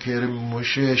میکنم که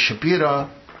موشه شپیرا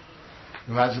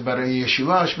واسه برای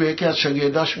یشیواش به یکی از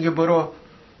شاگرداش میگه برو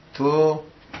تو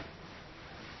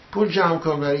پول جمع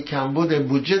کن، برای کمبود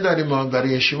بودجه داریم ما برای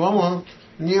یشیوامون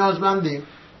نیازمندیم.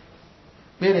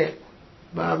 میره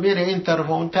و میره این طرف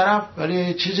و اون طرف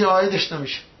ولی چیزی عایدش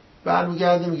نمیشه.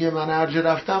 برمیگرده میگه من هر جا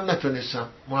رفتم نتونستم،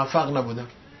 موفق نبودم.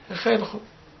 خیلی خوب،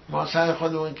 ما سعی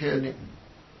خودمون کردیم.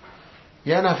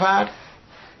 یه نفر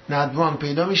ندوان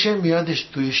پیدا میشه میادش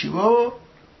توی شیوا و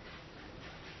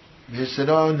به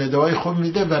اصطلاح ندای خوب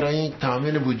میده برای این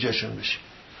تامین بودجهشون بشه.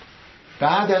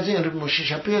 بعد از این موشه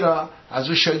شپیرا از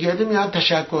اون شاگرده میاد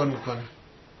تشکر میکنه.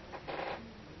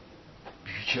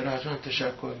 چرا از من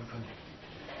تشکر میکنه؟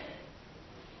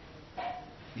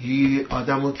 این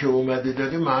آدمو که اومده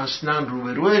دادی من اصلا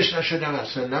روبروش نشدم،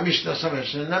 اصلا نمیشناسم،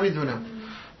 اصلا نمیدونم.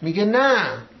 میگه نه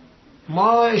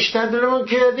ما اشتدلمون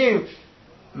کردیم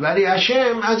ولی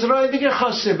هشم از راه دیگه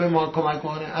خواسته به ما کمک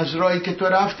کنه، از راهی که تو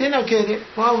رفتی نکردی،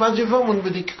 ما وظیفمون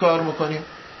بودی که کار میکنیم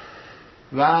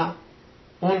و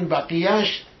اون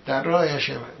بقیهش در راه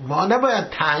هشم. ما نباید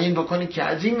تعیین بکنیم که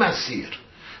از این مسیر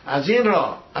از این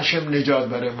راه هشم نجات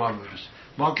برای ما برسه.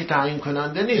 ما که تعیین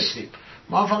کننده نیستیم،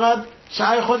 ما فقط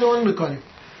سعی خودمون میکنیم.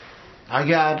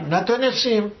 اگر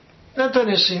نتونستیم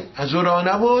از اون راه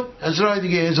نبود، از راه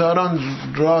دیگه هزاران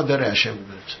راه داره هشم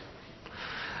برسه.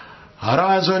 حالا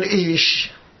از اون ایش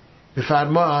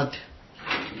بفرماد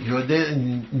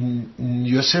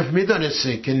یوسف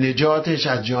میدونسته که نجاتش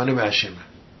از جانب هشمه.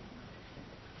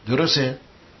 درسته؟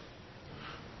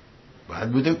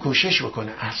 باید بوده کوشش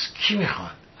بکنه. از کی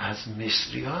میخواد؟ از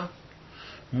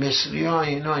مصری ها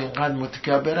اینا اینقدر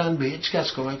متکبرن به هیچ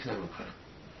کس کمک نمیکنن.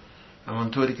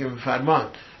 همانطوری که میفرمان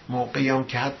موقعی هم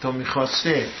که حتی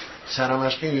میخواسته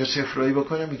سرمشقین یوسف روی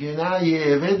بکنه میگه نه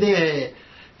یه عبده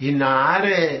یه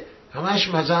نعره، همش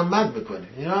مذمت بکنه،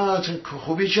 اینا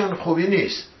خوبیشون خوبی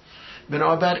نیست.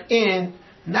 بنابراین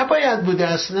نباید بوده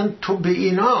اصلا تو به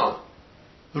اینا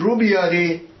رو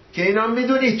بیاری که اینا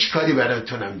میدونی چی کاری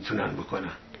براتون نمیتونن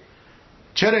بکنن.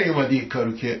 چرا ایمادی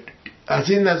کارو که از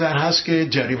این نظر هست که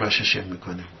جریمه‌ش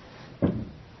میکنه.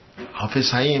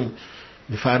 حافظ حیم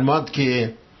میفرماد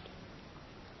که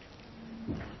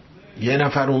یه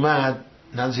نفر اومد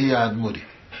نزد ادموری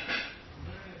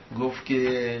گفت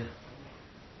که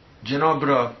جناب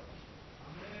را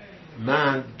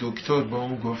من دکتر با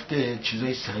اون گفته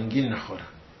چیزای سنگین نخورم،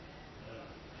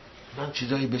 من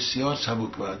چیزای بسیار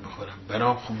سبک باید بخورم،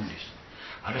 برام خوب نیست.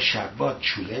 حالا شبات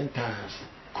چولنت هست،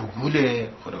 کوگوله،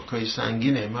 خوراکای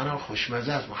سنگینه، منم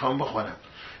خوشمزه است میخوام بخورم،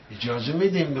 اجازه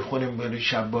میدیم بخوریم برای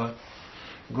شبات؟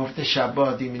 گفته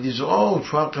شباتی میدیز او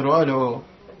فقرالو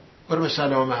برو به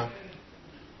سلامم.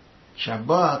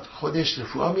 شبات خودش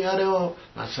رفوع میاره و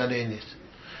مسئله نیست.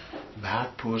 بعد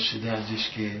پرسیده ازش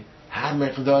که هر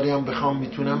مقداری هم بخوام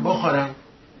میتونم بخورم؟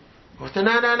 گفته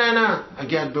نه نه نه نه،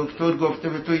 اگر دکتر گفته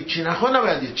به تو چی نخور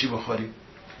نباید چی بخوری.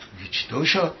 میگه چطور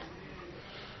شد؟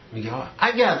 میگه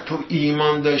اگر تو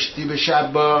ایمان داشتی به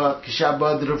شبات که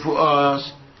شبات رفوع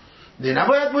است،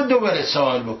 نباید بود دوباره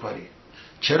سوال بکنی.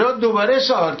 چرا دوباره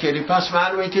سوال کردی؟ پس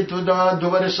معلومه که تو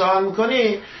دوباره سوال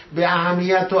میکنی به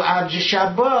اهمیت و ارج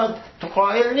شبات تو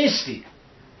قائل نیستی.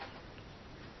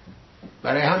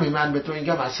 برای همین من به تو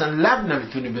میگم اصلا لب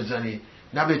نمیتونی بزنی،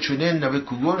 نه به چونه نه به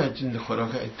کوگون، نه خوراک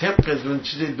طبق اون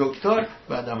چیز دکتر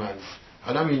بعد عمل.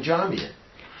 حالا اینجا همیه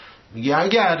میگه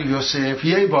اگر یوسف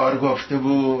یه بار گفته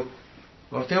بود،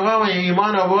 گفته من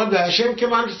ایمان آورد به هشم که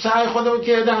من سعی خودم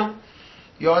کردم،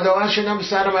 یادآور شدم به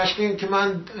سر مشکین که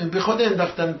من به خود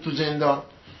انداختم تو زندان،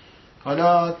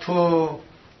 حالا تو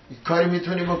کاری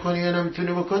میتونی بکنی یا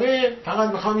نمیتونی بکنی،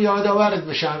 فقط میخوام یادآورت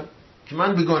بشم که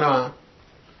من بیگناهم.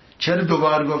 چرا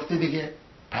دوبار گفتی دیگه؟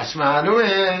 پس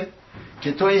معلومه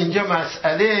که تو اینجا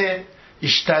مسئله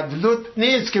ایستادلوت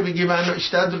نیست که بگی من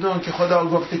ایستادلوتم که خدا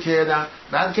گفته کردم،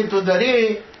 بلکه تو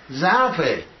داری ضعف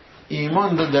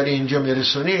ایمان رو داری اینجا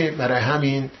میرسونی. برای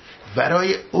همین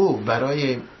برای او،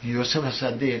 برای یوسف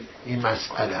صدیق این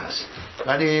مسئله است.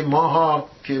 ولی ماها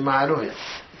که معلومه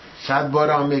 100 بار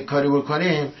هم کاری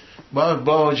بکنیم،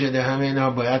 با وجود همه اینا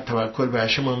باید توکل به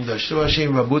هشم هم داشته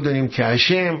باشیم و بدونیم که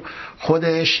هشم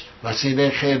خودش وسیله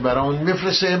خیر برامون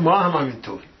میفرسته. ما هم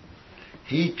همینطور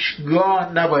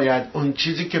هیچگاه نباید اون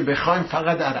چیزی که بخوایم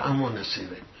فقط در امان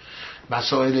نصیبه.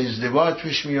 مسائل ازدواج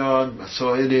پیش میاد،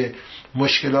 مسائل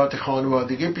مشکلات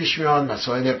خانوادگی پیش میاد،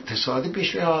 مسائل اقتصادی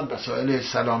پیش میاد، مسائل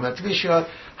سلامتی پیش میاد،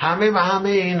 همه و همه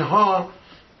اینها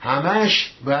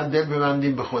همش باید دل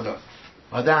ببندیم به خدا.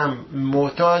 آدم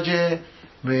محتاج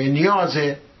به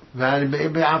نیازه و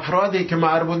به افرادی که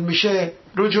مربوط میشه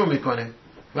رجوع میکنه،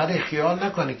 ولی خیال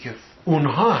نکنه که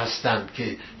اونها هستند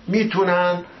که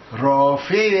میتونن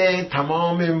رافع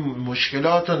تمام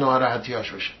مشکلات و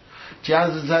ناراحتیاش باشن. چه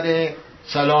از نظر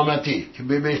سلامتی که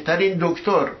به بهترین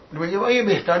دکتر بگه یه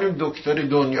بهترین دکتر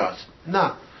دنیاست،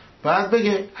 نه، بعد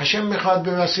بگه هشم میخواد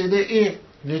به وسیله این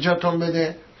نجاتون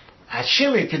بده.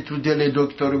 هشمه که تو دل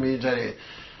دکتر میذاره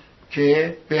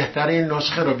که بهترین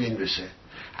نسخه رو بینویسه.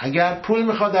 اگر پول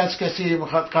میخواد از کسی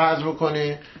میخواد قرض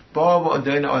بکنه، با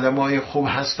این آدمای خوب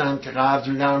هستن که قرض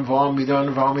میدن، وام میدن،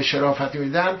 وام شرافتی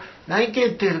میدن، نه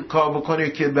اینکه کار بکنه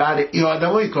که بله این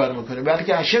آدمایی کار میکنه،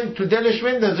 بلکه هشم تو دلش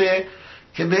بندازه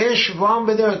که بهش وام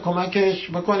بده و کمکش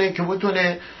بکنه که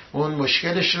بتونه اون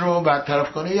مشکلش رو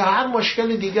برطرف کنه یا هر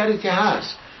مشکل دیگری که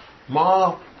هست.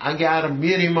 ما اگر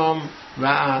میریم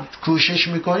و کوشش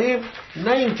میکنیم،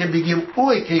 نه اینکه بگیم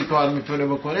اوی که کار میتونه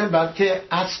بکنه، بلکه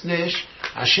اصلش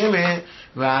هشمه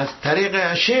و از طریق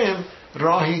هشم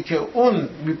راهی که اون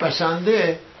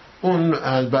میپسنده اون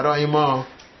برای ما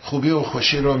خوبی و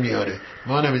خوشی رو میاره.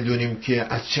 ما نمیدونیم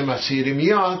که از چه مسیری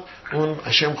میاد، اون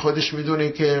هشم خودش میدونه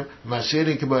که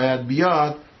مسیری که باید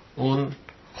بیاد اون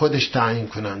خودش تعیین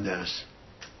کننده است.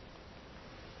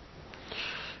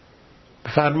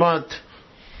 فرماد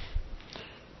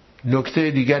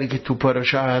نکته دیگری که تو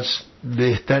پاراشا هست،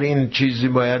 بهترین چیزی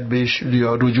باید بهش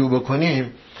رجوع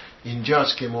بکنیم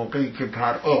اینجاست که موقعی که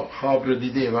فرعون خواب رو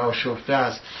دیده و آشفته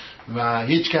است و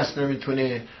هیچ کس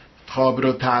نمیتونه خواب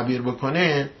رو تعبیر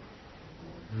بکنه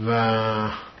و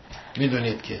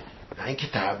میدونید که نه اینکه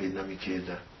تعبیر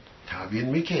نمیکردن، تعبیر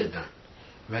میکردن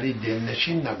ولی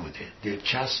دلنشین نبوده،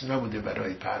 دلچسب نبوده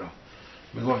برای فرعون.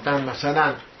 میگفتن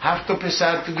مثلا 7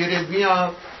 پسر تو گیرت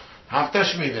میاد،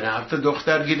 7تاش میبینه، 7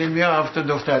 دختر گیرت میاد، 7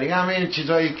 دختری، همه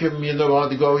چیزایی که میده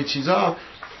وادگاهی چیزا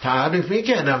تعریف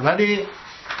میکردن ولی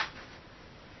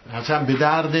اصلا به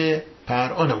درد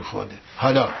فرعون نمیخورده.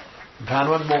 حالا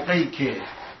فرعون موقعی که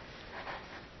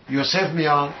یوسف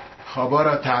میاد خوابا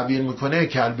را تعبیر میکنه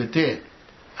که البته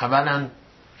اولا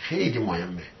خیلی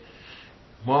مهمه،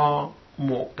 ما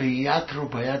موقعیت رو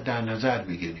باید در نظر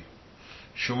بگیریم.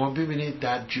 شما ببینید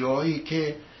در جایی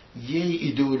که یه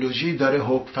ایدئولوژی داره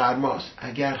حکم فرماست،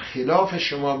 اگر خلاف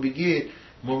شما بگید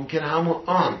ممکن همون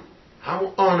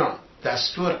آنا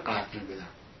دستور قتل بدن،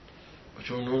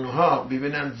 چون اونها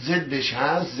ببینن ضدش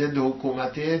هست، ضد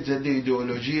حکومته، ضد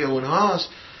ایدئولوژی اونهاست،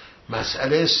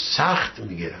 مسئله سخت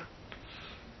میگیرن.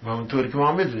 و اونطوری که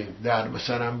ما میدونیم در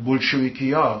مثلا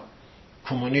بولشویکی ها،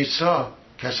 کمونیست ها،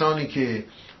 کسانی که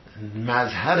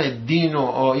مظهر دین و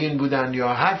آیین بودن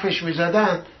یا حرفش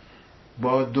میزدن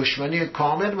با دشمنی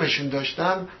کامل بهشون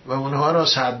داشتن و اونها را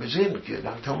سربزیر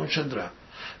میکردن. تمام شد رفت.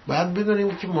 باید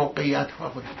بدونیم که موقعیت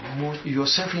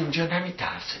یوسف اینجا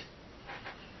نمیترسه.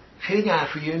 خیلی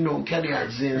حرفی یه نوکری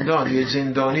از زندان، یه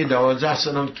زندانی 12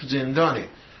 سال تو زندانه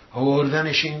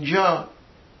آوردنش اینجا،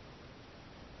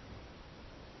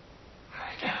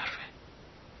 خیلی حرفه.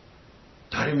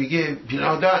 داره میگه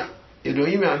برادر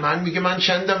الهی من میگه من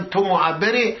شنیدم تو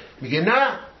معبری، میگه نه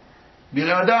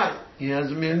بیرادر این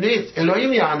از من نیست. الهی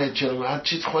میانه چرا؟ هر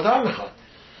چیز خدا میخواد،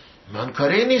 من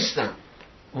کاری نیستم.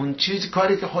 اون چیز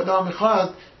کاری که خدا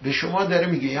میخواد به شما داره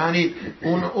میگه. یعنی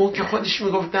اون که خودش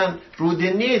میگفتن رود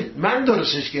نیل من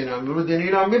درستش کردم، رود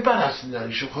نیل هم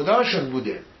میپرستیدنش، خداشون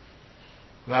بوده.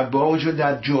 و با وجود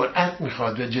در جرأت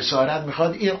میخواد و جسارت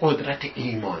میخواد. این قدرت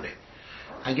ایمانه.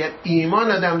 اگر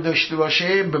ایمان آدم داشته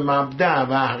باشه به مبدأ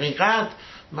و حقیقت،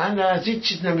 من از هیچ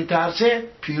چیز نمیترسه،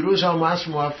 پیروز هم هست،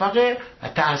 موفقه و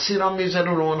تأثیر هم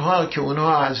میذاره رو اونها که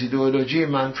اونها از ایدئولوژی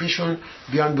منفیشون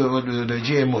بیان به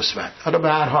ایدئولوژی مثبت. حالا به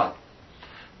هر حال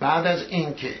بعد از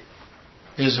این که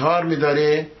اظهار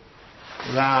میداره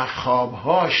و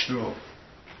خوابهاش رو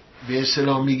به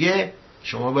اصطلاح میگه،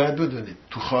 شما باید بدونید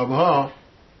تو خوابها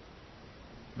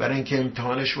برای اینکه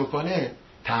امتحانش بکنه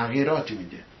تغییراتی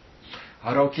میده.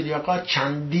 هراکلیاقا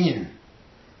چندین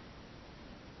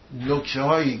نکته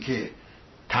هایی که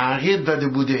تغییر داده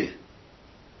بوده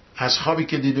از خوابی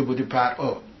که دیده بوده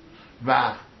فرعون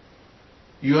و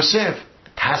یوسف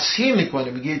تصحیح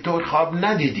میکنه، میگه تو خواب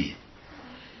ندیدی.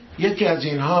 یکی از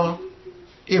اینها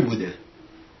این بوده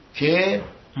که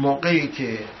موقعی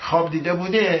که خواب دیده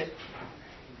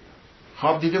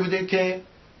بوده که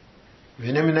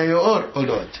ونمینه اور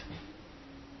اولاد،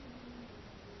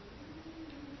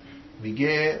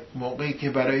 میگه موقعی که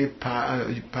برای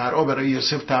فرعون برای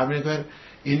یوسف تعبیر کنه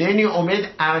ایننی امید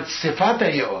از صفت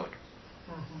یار،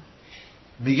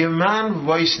 میگه من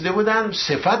وایسیده بودم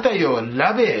صفت یار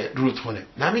لب رودخانه،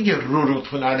 نمیگه رو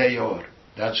رودخانه علی یار،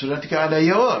 در صورتی که علی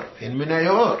یار این من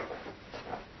یار.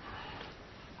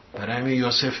 برای همین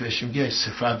یوسف بهش میگه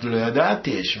صفت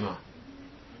لیادتی اشما،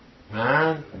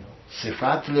 من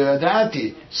صفت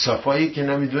لیادتی، صفایی که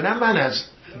نمیدونم من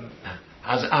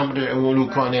از امر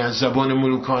ملوکانه، از زبان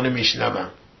ملوکانه میشنوم.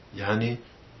 یعنی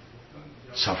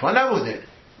صفا نبوده.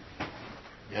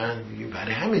 یعنی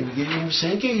برای همین میگه این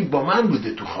مثل که این با من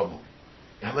بوده تو خوابو.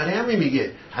 یعنی برای همین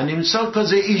میگه هنیمسا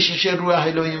کازه ایشش روح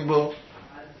الهیم با.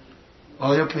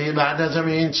 آیا بعد از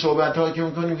همین این صحبت ها که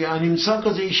میکنه میگه هنیمسا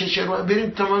کازه ایشش روح، بریم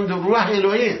تمام دو روح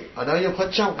الهیم. آیا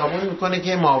خودش هم قبول میکنه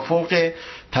که موافق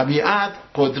طبیعت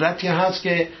قدرتی هست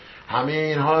که همه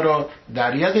اینها رو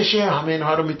در یدشه، همه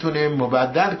اینها رو میتونه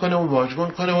مبدل کنه و واژگون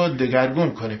کنه و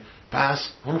دگرگون کنه. پس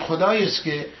اون خدایی است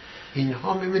که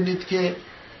اینها میبینید که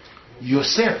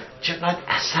یوسف چقدر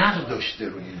اثر داشته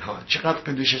روی اینها، چقدر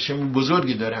قدوشش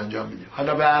بزرگی داره انجام میده.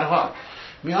 حالا به هر حال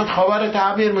میاد خوابا رو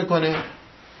تعبیر میکنه.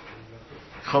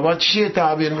 خوابا چیه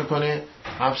تعبیر میکنه؟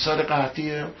 7 سال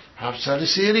قحطیه، 7 سال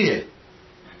سیریه،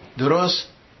 درست؟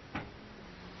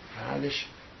 بعدش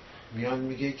میاد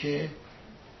میگه که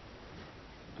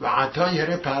و عطا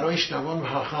یره پرایش نوان و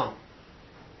خاخام.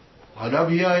 حالا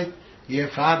بیاید یه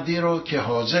فردی رو که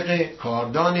حاذق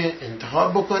کاردان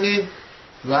انتخاب بکنید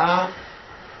و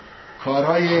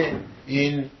کارهای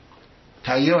این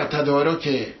تهیه و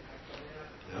تدارک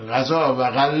غذا و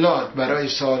غلات برای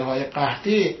سالهای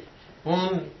قحطی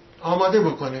اون آماده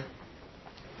بکنه.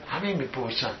 همین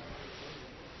میپرسن.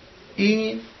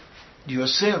 این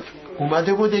یوسف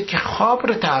اومده بوده که خواب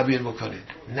رو تعبیر بکنه،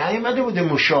 نیومده بوده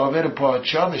مشاور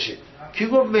پادشاه بشه. کی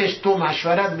گفت بهش تو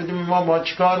مشورت بده ما با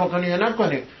چی کار بکنی یا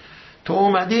نکنی؟ تو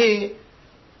اومدی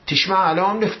تشمع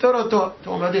علام نفتار، تو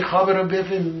اومدی خواب رو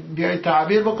بیای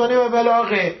تعبیر بکنی و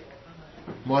بلاغه.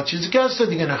 ما چیزی که هست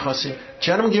دیگه نخواستیم.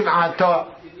 چرا میگیم عطا؟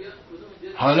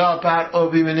 حالا پر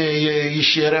آبی منه یه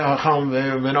شیره خام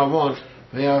بنابون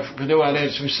و یا فقده و علیه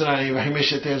اسم اسرائیم و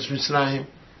همیشت اسم اسرائیم.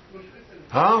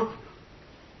 ها؟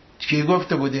 کی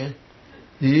گفته بوده؟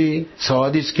 این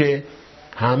سوالیست که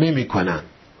همه میکنن.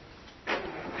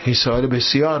 این سوال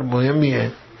بسیار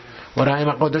مهمیه و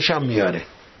رحم قدش هم میاره.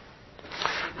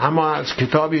 اما از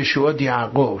کتاب یشوع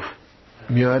یعقوب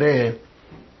میاره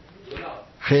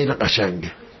خیلی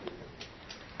قشنگه.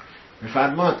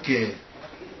 میفرماد که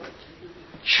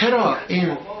چرا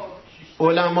این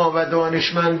علما و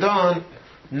دانشمندان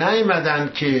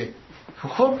نیامدن که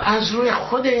خب از روی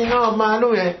خود اینا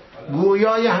معلومه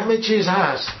گویای همه چیز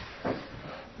هست.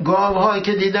 گاوهایی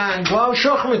که دیدن گاو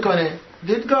شخ میکنه،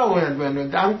 دید گاو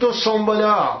هست، هم تو سنبله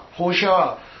ها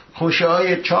خوشه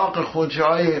های چاق، خوشه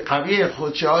های قوی،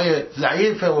 خوشه های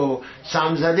ضعیف و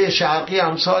سمزده شرقی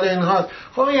امثال اینها.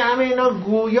 خب همه اینا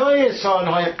گویای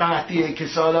سالهای قحطیه که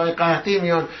سالهای قحطی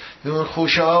میان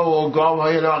خوشه ها و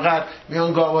گاوهای لاغر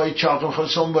میان، گاوهای چاق و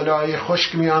سنبله های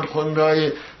خشک میان، خنبه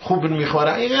های خوب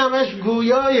میخورن. این همش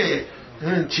گویای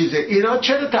چیزه. اینا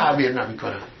چرا تعبیر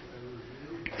نمیکنن؟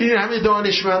 این همه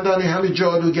دانشمندان، همه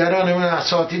جادوگران، همه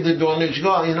اساتید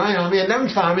دانشگاه، اینا همه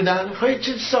نمیفهمیدن. خب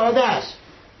چیز ساده است.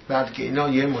 بلکه اینا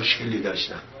یه مشکلی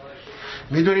داشتن.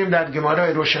 میدونیم در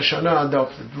گمارای روششانه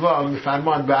و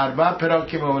میفرماد بربه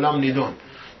پراکی مولام نیدون،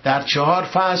 در 4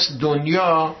 فصل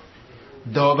دنیا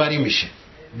داوری میشه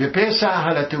به پسح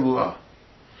حالت بوا.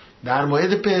 در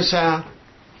مورد پسح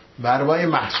برای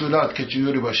محصولات که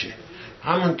چجوری باشه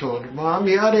همونطور ما هم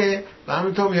میاره و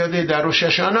همونطور میاده در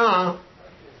روششانه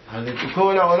حالت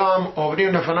کل عالم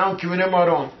آوریم نفنام که بینه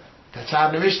مارون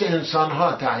سرنوشت انسان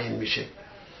ها تعیین میشه.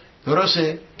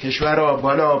 درسته؟ کشورها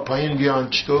بالا پایین بیان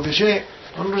چطور بشه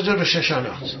اون روز روششانه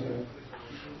هست.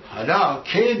 حالا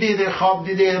که دیده خواب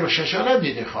دیده روششانه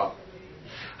دیده خواب.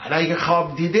 حالا اگه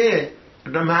خواب دیده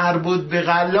مربوط به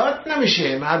غلات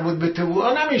نمیشه، مربوط به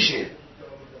تبوعا نمیشه.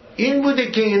 این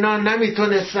بوده که اینا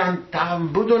نمیتونستن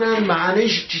بدونن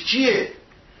معنیش چیه.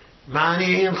 معنی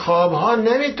این خواب ها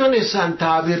نمیتونستن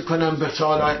تعبیر کنن به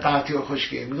سوالای قطعی و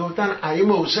خشکی. میگفتن ای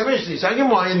موسمش نیست. اگه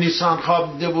ماه نیسان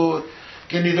خواب دیده بود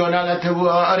که نیدونه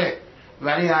تبوعا آره،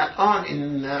 ولی الان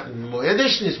این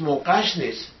موعدش نیست، موقعش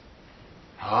نیست.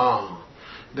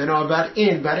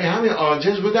 بنابراین برای همین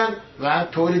عاجز بودن و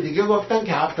طور دیگه گفتن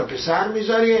که 7 پسر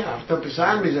میذاری 7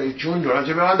 پسر میذاری چون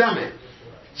راجع به آدمه،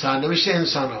 سرنوشت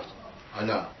انسان هست.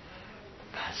 حالا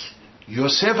پس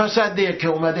یوسف صدیق که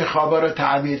اومده خوابا رو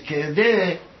تعبیر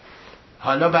کرده،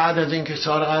 حالا بعد از این که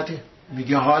سارقتی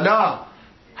میگه حالا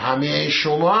همه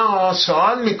شما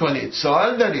سوال میکنید،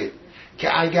 سوال دارید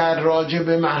که اگر راجع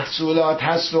به محصولات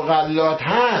هست و غلات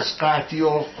هست، قحطی و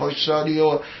خشکسالی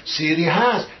و سیری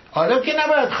هست، حالا که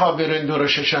نباید خواب برین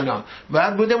درششانا،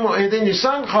 باید بوده موعد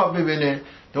نیسان خواب ببینه،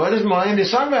 دوباره ماه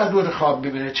نیسان باید بوده خواب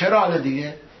ببینه. چرا حالا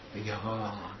دیگه؟ میگه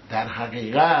در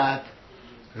حقیقت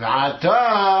و حتی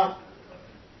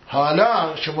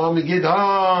حالا شما میگید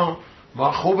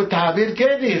ما خوب تعبیر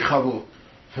کردی خوابو،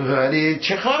 ولی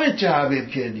چه خوابی تعبیر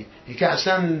کردی؟ این که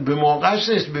اصلا به موقعش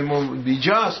نیست، به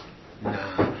بیجاست.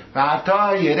 نه. و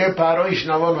حتی یه پرایش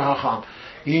نوا میخوام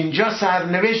اینجا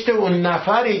سرنوشت اون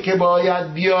نفری که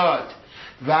باید بیاد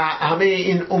و همه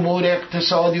این امور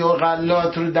اقتصادی و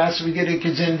غلات رو دست بگیره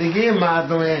که زندگی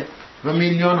مردم و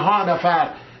میلیون ها نفر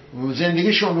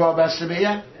زندگیشون وابسته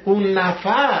به اون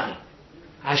نفر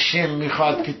هشم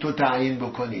میخواد که تو تعیین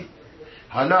بکنی.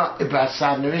 حالا بس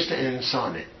سرنوشت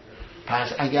انسانه.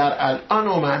 پس اگر الان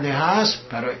اومده هست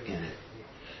برای اینه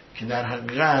که در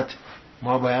حقیقت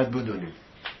ما باید بدونیم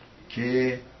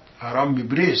که حرام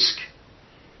بیبریسک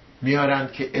میارن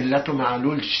که علت و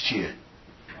معلول چیه.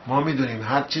 ما میدونیم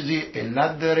هر چیزی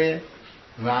علت داره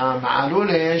و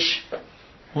معلولش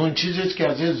اون چیزیست که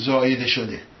ازش زایده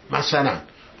شده. مثلا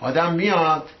آدم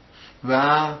میاد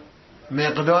و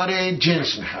مقدار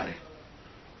جنس میخره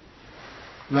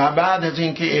و بعد از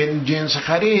اینکه این جنس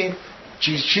خرید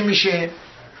چی میشه؟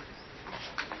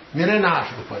 میره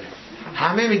نفع بکنه.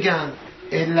 همه میگن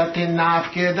علت نفع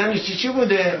کردنش چی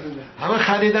بوده؟ همه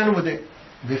خریدن بوده.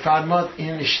 بفرماد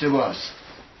این اشتباهست.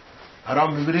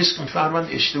 حرام میبریست که بفرماد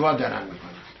اشتباه دارن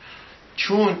میکنن،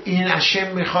 چون این هشم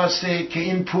میخواسته که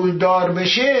این پول دار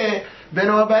بشه،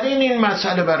 بنابراین این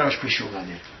مسئله براش پیش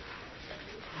اومده.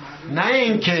 نه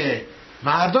این که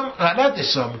مردم غلط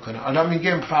حساب میکنه. حالا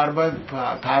میگم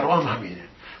فرعون همینه.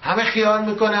 همه خیال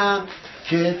میکنن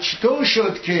که چطور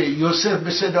شد که یوسف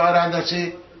به صدا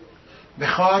رسید؟ به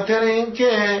خاطر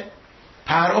اینکه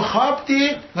فرعون خواب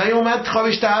دید و این اومد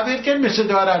خوابش تعبیر کرد به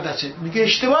صدا رسید. میگه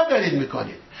اشتباه دارید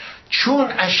میکنید، چون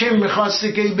هشم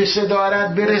میخواسته که به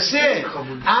صدارت برسه.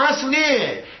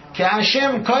 اصلیه که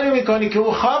هشم کاری میکنه که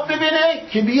او خواب ببینه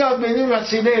که بیاد به این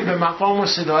وسیله به مقام و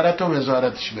صدارت و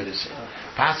وزارتش برسه.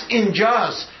 پس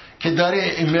اینجاست که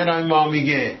داره این ما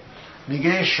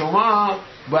میگه شما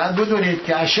باید بدونید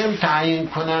که هشم تعیین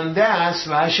کننده است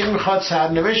و هشم میخواد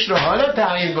سرنوشت رو حالا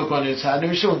تعیین بکنه.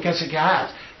 سرنوشت اون کسی که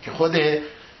هست که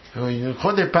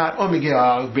خود فرعون میگه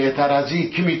بهتر از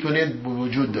این کی میتونه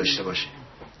وجود داشته باشه.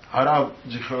 حالا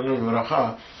ذکران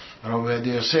الورخا روایت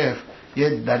یوسف یه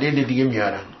دلیل دیگه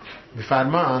میارن.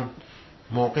 میفرمان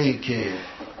موقعی که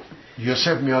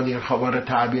یوسف میاد این خبر رو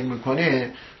تعبیر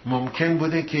میکنه، ممکن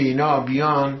بوده که اینا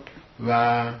بیان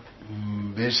و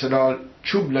به اصطلاح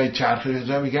چوب لای چرخ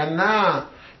رضا میگن نه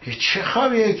چه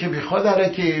خوابیه که بی خود داره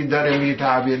که داره می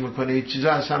تعبیر میکنه، این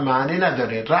چیزا اصلا معنی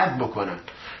نداره، رد بکنن.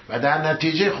 و در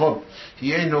نتیجه خب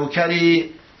یه نوکری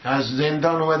از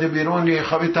زندان اومده بیرون یه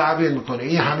خوابی تعبیر میکنه،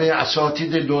 این همه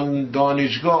اساتید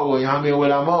دانشگاه و همه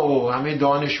علما و همه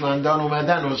دانشمندان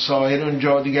اومدن و ساحرون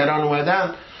جادوگران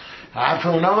اومدن، حرف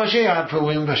اونا باشه یا حرف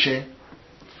اون باشه.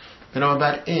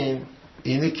 بنابراین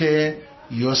اینی که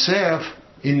یوسف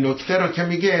این نکته رو که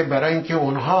میگه برای اینکه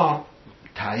اونها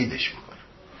تاییدش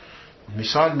بکنن.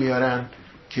 مثال میارن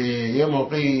که یه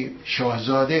موقعی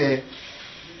شاهزاده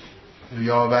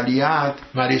یا ولیعهد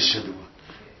مریض شده بود،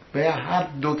 به هر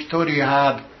دکتری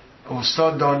هر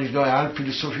استاد دانشگاه هر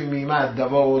فیلسوفی میمد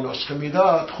دوا و نسخه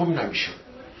میداد خوب نمیشد.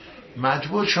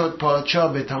 مجبور شد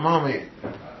پادشاه به تمام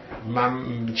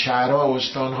شهرها و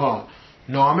استانها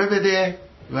نامه بده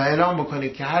و اعلام بکنه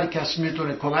که هر کس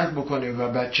میتونه کمک بکنه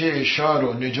و بچه شاه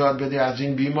رو نجات بده از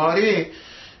این بیماری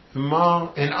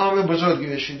ما انعام بزرگی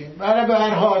بشیدیم. برای به هر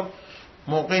حال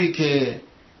موقعی که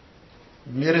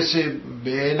میرسه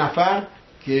به نفر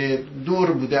که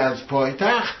دور بوده از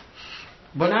پایتخت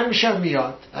بلند میشه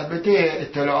میاد. البته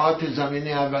اطلاعات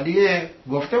زمینی اولیه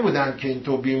گفته بودن که این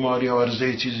تو بیماری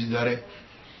عارضه چیزی داره.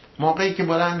 موقعی که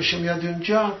بلند میشه میاد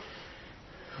اونجا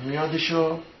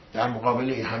میادشو در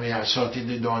مقابل همه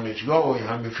اساتید دانشگاه و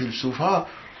همه فیلسوف ها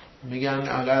میگن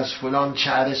از فلان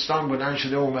شهرستان بلند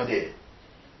شده اومده.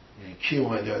 کی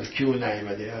اومده کی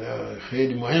نیومده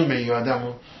خیلی مهمه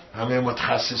یادمو همه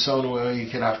متخصصان و اونایی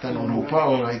که رفتن اروپا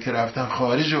و اونایی که رفتن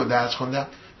خارج و درس خوندن.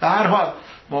 به هر حال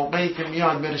موقعی که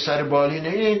میاد بره سر بالین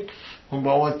این اون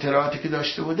با اطلاعاتی که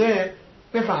داشته بوده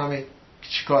بفهمه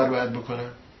چی کار باید بکنن.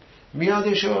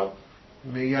 میادشو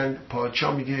میگن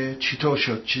پادشاه میگه چطور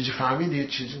شد چیزی فهمیدید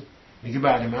چیزی؟ میگه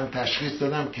بله من تشخیص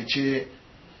دادم که چه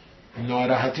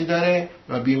ناراحتی داره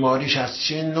و بیماریش از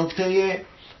چه نکته‌ایه،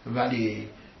 ولی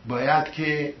باید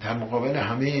که در مقابل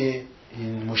همه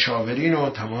این مشاورین و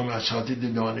تمام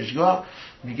اساتید دانشگاه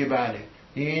میگه بله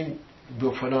این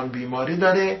دو فلان بیماری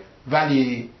داره،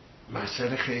 ولی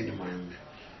مسئله خیلی مهمه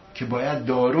که باید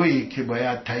دارویی که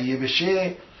باید تهیه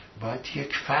بشه باید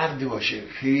یک فرد باشه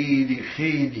خیلی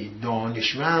خیلی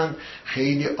دانشمند،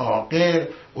 خیلی عاقل،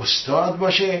 استاد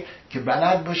باشه که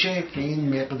بلد باشه که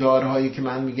این مقدارهایی که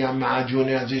من میگم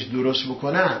معجونه ازش درست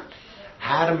بکنن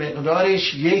هر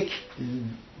مقدارش 1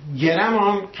 گرم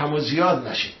هم کم و زیاد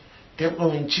نشه. طبق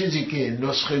اون چیزی که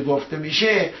نسخه گفته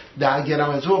میشه 10 گرم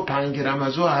از او، 5 گرم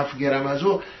از او، 7 گرم از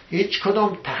او، هیچ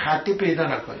کدوم تخطی پیدا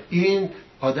نکنه. این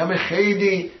آدم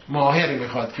خیلی ماهر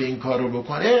میخواد که این کار رو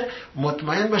بکنه.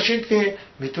 مطمئن باشید که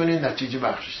میتونید نتیجه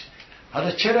بخشید.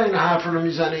 حالا چرا این حرف رو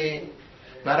میزنه؟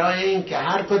 برای این که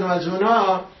هر کدوم از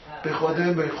اونا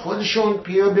به خودشون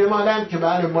پیو بمالن که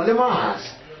بله مال ما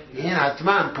هست. این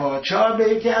حتما پادشاه به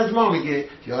یکی از ما میگه،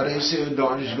 یا رئیس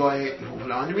دانشگاه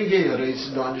فلانی میگه، یا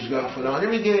رئیس دانشگاه فلانی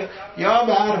میگه، یا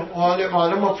بر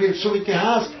عالم و فیلسوفی که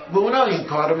هست به اونا این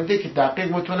کار میده که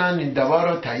دقیق بتونن این دوا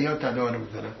رو تهیه و تدارک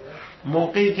بکنن.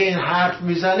 موقعی که این حرف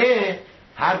میزنه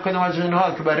هر کدوم از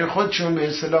اونها که برای خودشون به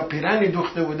اصطلاح پیرنی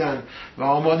دوخته بودن و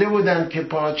آماده بودن که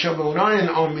پادشاه به اونا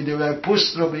انعام میده و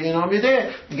پوست رو به اینا میده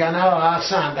میگن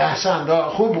احسن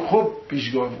خوب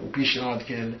پیشنهاد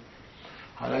کرده.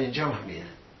 حالا اینجا همینه.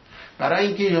 برای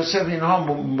اینکه یوسف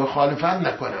اینها مخالفت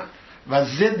نکنن و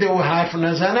ضد او حرف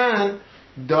نزنن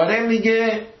داره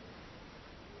میگه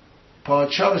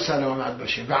پادشاه به سلامت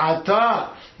باشه و حتی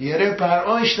یره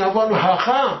پرآش نوان و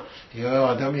حقا یا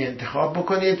آدمی انتخاب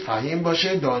بکنید فهیم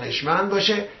باشه، دانشمند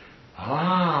باشه.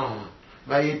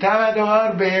 و یه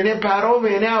تودار بینه پرو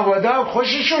بینه عواداب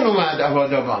خوششون اومد.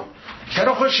 عوادابام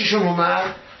چرا خوششون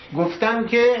اومد؟ گفتن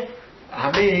که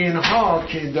همه اینها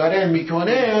که داره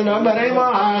میکنه برای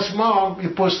ما هست، ما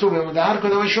پستو بمونده. هر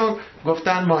کدومشون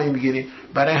گفتن ما این میگیریم.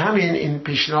 برای همین این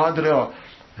پیشنهاد رو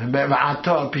و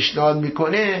حتی پیشنهاد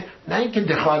میکنه، نه اینکه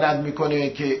دخالت میکنه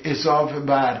که اضافه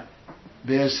بر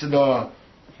به اصطلاح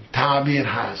تعبیر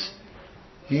هست،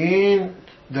 این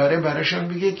داره برایشون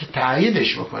میگه که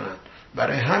تاییدش بکنن.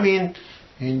 برای همین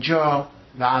اینجا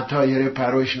و عطایر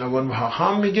پروش نگون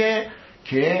محاخام میگه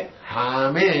که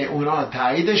همه اونا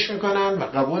تاییدش میکنن و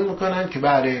قبول میکنن که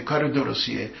بله کار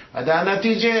درستیه و در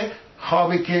نتیجه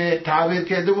خوابی که تعبیر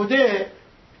کرده بوده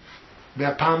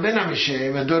و پنبه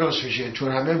نمیشه و درست میشه،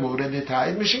 چون همه مورد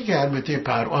تایید میشه که البته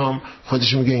فرعون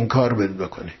خودش میگه این کار برید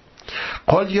بکنه.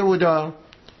 قال یهودا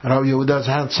راو یهودا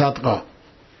از صدقه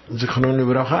ذکرون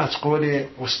براخه از قول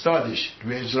استادش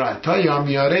به اجرا تا یا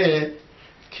میاره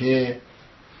که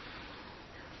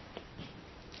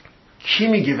کی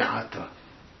میگه به عطا؟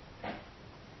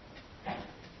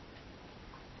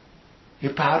 یه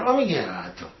فرعون میگه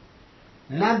عطا،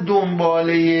 نه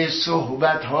دنباله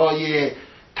صحبت‌های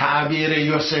تعبیر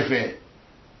یوسفه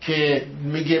که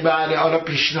میگه بله حالا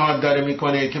پیشنهاد داره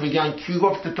میکنه که بگن کی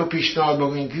گفته تو پیشنهاد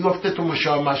بگین، کی گفته تو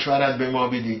مشورت به ما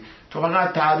بدی، تو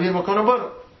فقط تعبیر بکنه برو،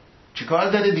 چیکار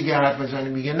داره دیگه حرف بزنی؟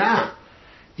 میگه نه،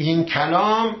 این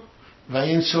کلام و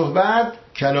این صحبت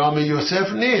کلام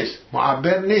یوسف نیست،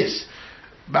 معبر نیست،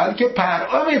 بلکه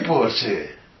فرعون میپرسه.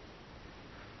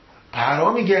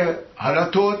 فرعون میگه حالا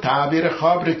تو تعبیر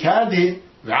خواب رو کردی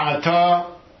و عطا،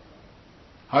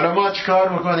 حالا ما چیکار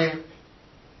میکنیم؟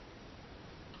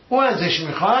 او ازش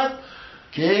میخواد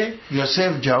که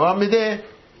یوسف جواب میده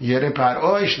یره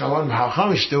پرآش نوان محاخام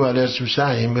اشته و الارس میشه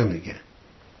این بمیگه.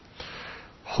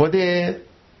 خود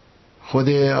خود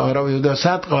آرا یودا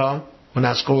صدقا اون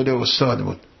از قول استاد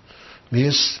بود.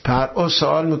 میگه فرعون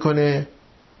سوال میکنه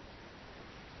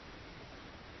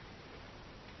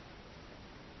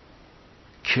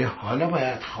که حالا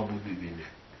باید خوابو ببینه،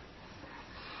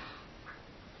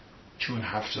 چون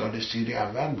 7 سال سیری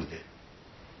اول بوده،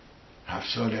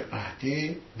 7 سال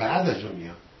قحطی بعد از اون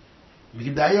میاد.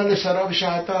 میگه دیال سراب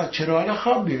شهتا، چرا حالا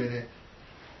خواب ببینه؟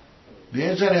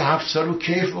 بگذاره 7 سال رو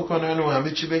کیف بکنن و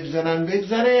همه چی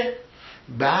بگذره،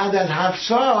 بعد از 7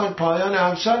 سال، پایان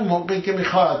 7 سال، موقعی که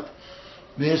میخواد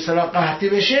به اصطلاح قحطی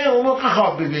بشه، اون موقع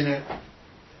خواب ببینه.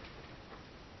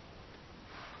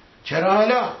 چرا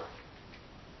حالا؟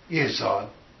 یه سال.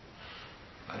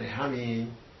 برای همین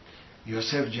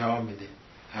یوسف جواب میده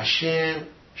هشم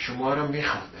شما رو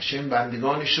میخواد، هشم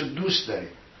بندگانش رو دوست داره.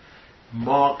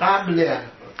 ما قبل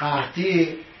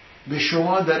قحطی به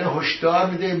شما داره هشدار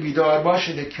میده، بیدار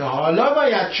باشید که حالا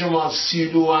باید شما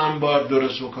سیلو و انبار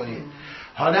درست بکنید.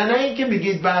 حالا نه اینکه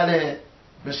بگید بله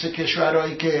مثل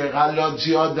کشورهایی که غلات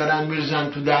زیاد دارن میرزن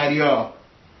تو دریا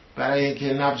برای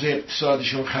اینکه نبض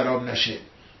اقتصادشون خراب نشه،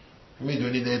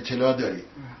 میدونید اطلاع دارید،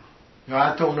 یا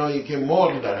حتی اونایی که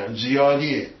مرغ دارن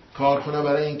زیادیه، کارخونه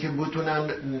برای اینکه بتونن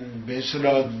به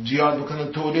اصطلاح زیاد بکنن،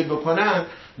 تولید بکنن،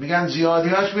 میگن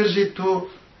زیادیاش بریزید تو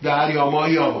دریا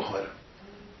ماهیا بخورن.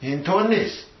 اینطور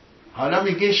نیست. حالا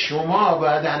میگه شما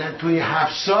باید توی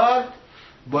 7 سال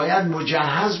باید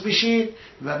مجهز بشید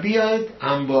و بیاید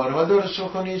انبارها درست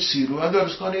کنید، سیروها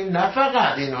درست کنید. نه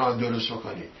فقط اینها درست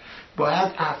کنید،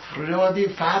 باید افرادی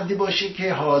فردی باشه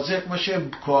که حاذق باشه،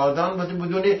 کاردان باشه،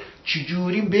 بدونه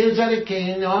چجوری بذاره که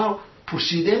اینها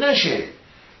پوسیده نشه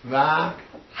و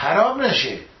خراب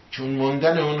نشه. چون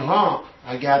موندن اونها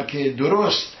اگر که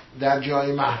درست در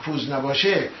جای محفوظ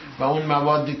نباشه و اون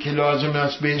موادی که لازم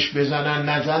است بهش بزنن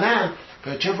نزنن،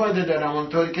 که چه فایده داره؟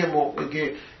 اونطوری که موقع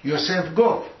که یوسف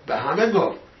گفت به همه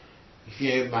گفت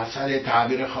که مسئله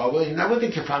تعبیر خواب این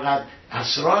نبوده که فقط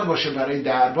اسرار باشه برای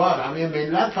دربار، همه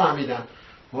ملت فهمیدن.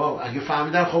 اگه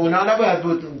فهمیدن خب اونا نباید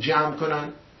بود جمع کنن.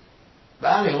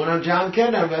 بله اونا جمع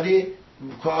کردن ولی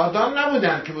کادام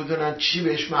نبودن که بدونن چی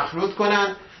بهش مخلوط کنن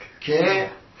که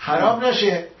خراب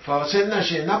نشه، فاسد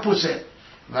نشه، نپوسه.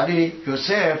 ولی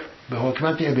یوسف به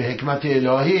حکمت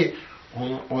الهی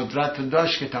اون قدرت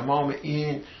داشت که تمام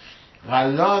این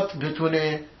غلات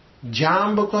بتونه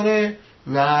جمع بکنه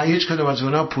و هیچ کدوم از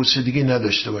اونا پوسیدگی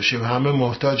نداشته باشه و همه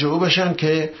محتاج او باشن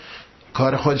که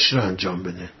کار خودش رو انجام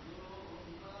بده.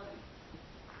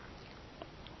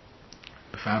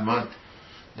 بفرماد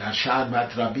در شعر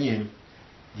مطربیم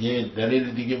یه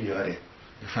دلیل دیگه میاره.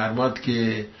 بفرماد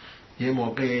که یه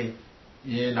موقع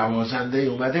یه نوازنده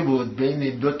اومده بود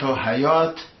بین 2 تا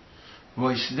حیات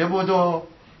وایسیده بود و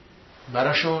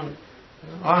براشون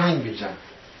آهنگ میزن.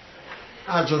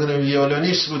 از اون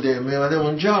ویولونیست بوده میومده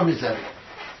اونجا میزنه.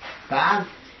 بعد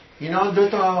اینا 2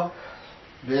 تا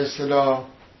به اصطلاح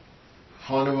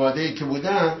خانواده‌ای که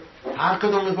بودن هر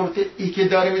کدوم میگفته ای که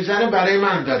داره میزنه برای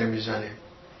من داره میزنه،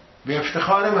 به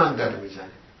افتخار من داره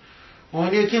میزنه.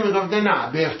 اون یکی میگفته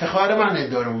نه به افتخار من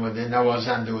داره اومده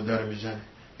نوازنده و داره میزنه.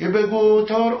 یه بگو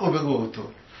اوتور او بگو اوتور.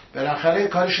 بالاخره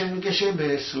کارشون میکشه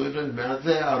به سوید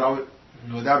بنده عرب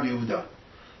نوده بیودا.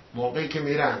 موقعی که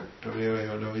میرن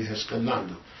روی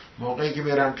هسقلاندو، موقعی که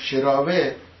میرن پیش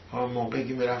رابه، موقعی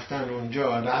که میرفتن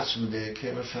اونجا رسم بوده که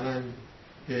مثلا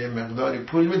یه مقداری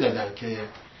پول میدادن که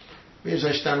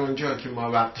میذاشتن اونجا که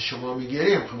ما وقت شما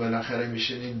میگیریم. خب بالاخره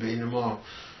میشنید بین ما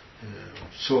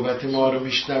صحبت ما رو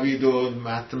میشنوید و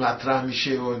مطرح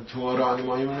میشه و تو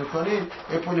راهنمایی میکنید،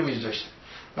 یه پول میذاشتن.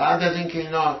 بعد از اینکه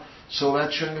اینا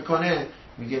صحبتشون میکنه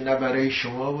میگه نه برای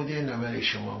شما بوده نه برای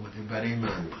شما بوده، برای من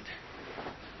بوده،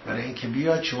 برای اینکه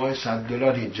بیاد شما $100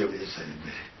 اینجا بذارید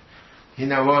بره.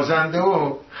 این نوازنده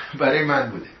و برای من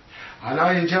بوده. حالا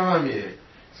اینجا هم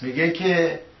میگه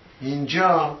که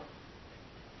اینجا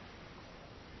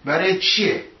برای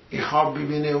چیه؟ این خواب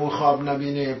ببینه اون خواب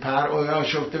نبینه، پرعویا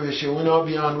شفته بشه، اونا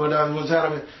بیان ولن وزر،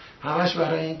 همش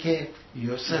برای اینکه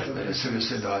یوسف برسه به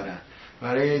صدارن،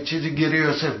 برای چیزی گیری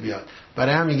یوسف بیاد.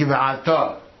 برای هم میگه به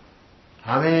عطا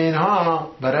همه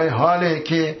اینها برای حاله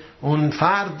که اون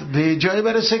فرد به جای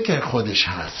برسه که خودش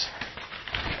هست.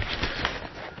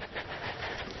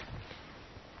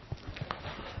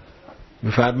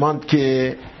 میفرماند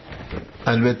که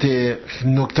البته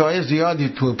نکته زیادی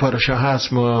تو پاراشا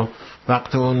هست، ما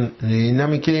وقت اون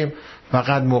نمیکنیم.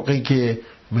 فقط موقعی که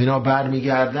اینا بر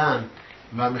میگردن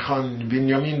و میخوان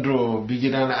بنیامین رو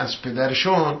بگیرن از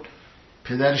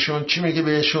پدرشون چی میگه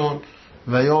بهشون؟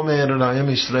 و یوم رایم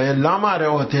اسرائیل لامره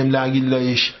آتم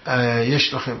لگیلایش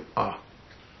یشتخم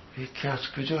یکی از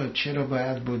کجا؟ چرا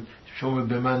باید بود شما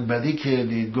به من بدی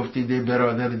کردید، گفتید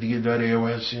برادر دیگه داره و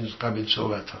از این قبیل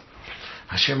صحبت ها.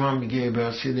 هشم هم میگه به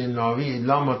وسیله ناوی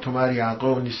لاما تمر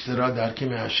یعقوب نیست را در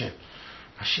کیم هشم.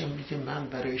 هشم میگه من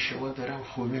برای شما دارم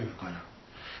خوبی میکنم،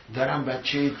 دارم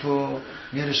بچه تو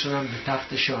میرسونم به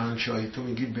تخت شاهنشاهی. تو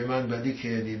میگی به من بدی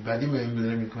کردی، بدی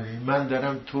مهمونه میکنی. من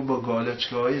دارم تو با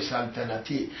گالچگاهی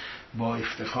سلطنتی، با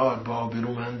افتخار، با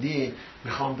آبرومندی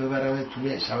میخوام ببرم تو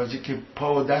میس، عوضی که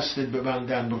پا و دستت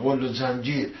ببندن به قل و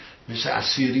زنجیر مثل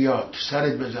اسیریا تو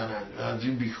سرت بزنن، از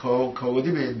این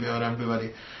بیکاودی بهت بیارم ببری.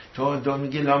 تو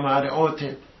میگی لا مرعوت،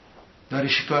 داری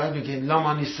شکایت میگی لا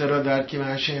من استرا در کی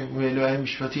ماشم ولای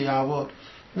مشفتی عوار.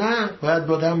 نه، باید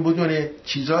بودم بدونه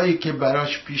چیزایی که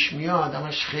براش پیش میاد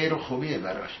همش خیر و خوبیه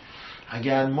براش.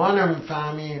 اگر ما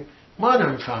نمیفهمیم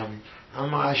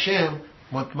اما هشم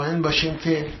مطمئن باشیم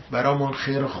که برامون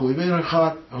خیر و خوبی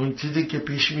میخواد. اون چیزی که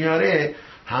پیش میاره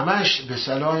همش به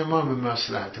صلاح ما، به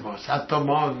مصلحت ماست. حتی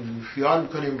ما خیال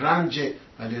میکنیم رنجه،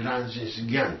 ولی رنج نیست،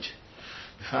 گنج.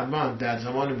 فرمان در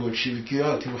زمان بولشویکی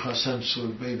ها که میخواستن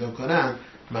سود پیدا کنن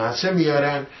محسه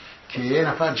میارن که یه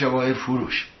نفر جواهر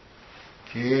فروش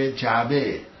که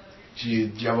جعبه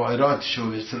جواهراتشو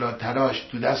به اصطلاح تراش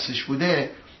تو دستش بوده،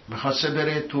 میخواسته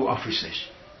بره تو آفیسش،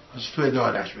 تو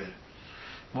ادارش بره.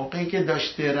 موقعی که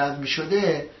داشته رد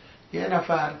میشده یه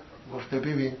نفر گفته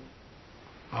ببین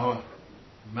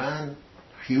من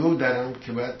خیو دارم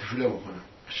که باید تفله بکنم.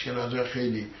 اشکنازه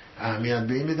خیلی اهمیت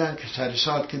به این میدن که سر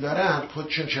ساعت که دارن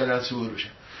خودشون جلسه بروشن.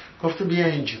 گفته بیا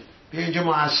اینجا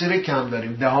ما عصر کم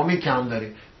داریم، دهمی کم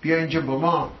داریم، بیا اینجا با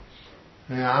ما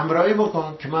همراهی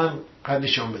بکن که من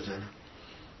قدشون بزنم.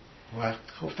 وقت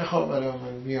گفته خب برای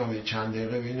من میام چند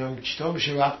دقیقه ببینم چطور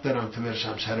میشه، وقت دارم تو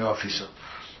برسم سر آفیسم.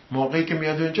 موقعی که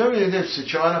میاد اونجا میده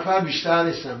 3-4 نفر بیشتر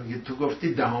نیستن. میگه تو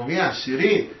گفتی دهمی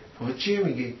عصری، خود چی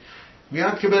میگی؟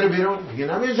 میاد که بره بیرون، میگه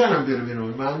نمیزنم بره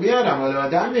بیرون، من میارم، حالا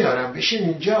آدم میارم، بشین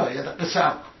اینجا یه دقیقه صبر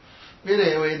کن.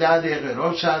 میره و 10 دقیقه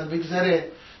ربع ساعت بگذره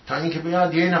تا اینکه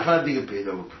بیاد یه نفر دیگه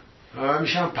پیدا بکن،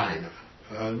 میشم 5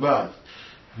 نفر. بعد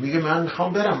میگه من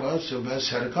میخوام برم، باید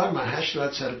سر کار، من 8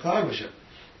 باید سر کار باشم،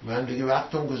 من دیگه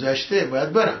وقتم گذشته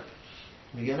باید برم.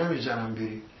 میگه نمیذارم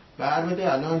بری،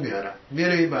 برمیده الان میارم.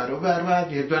 میره این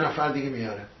بعد یه 2 نفر دیگه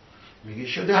میاره، میگه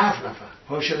شده 7 نفر،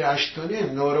 ها شده 8 تا نیم،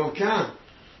 9 رو کم.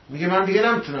 میگه من دیگه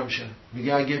نمیتونم شم.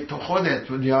 میگه اگه تو خودت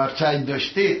تو یار سعید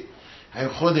داشتی، اگه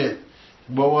خودت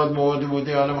بابات مواد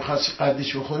بوده، حالا میخواستی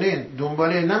قدیش بخونین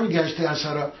دنباله نمیگشتی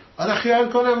اثرا، حالا خیال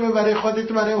کنم برای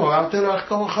خودت برای وقت راحت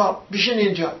خواب بشین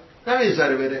اینجا،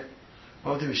 نمیذاره بره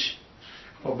وقت بشین.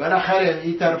 خب بالاخره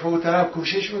این طرف و اون طرف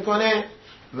کوشش میکنه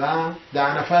و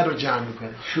 10 نفر رو جمع میکنه،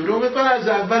 شروع میکنه از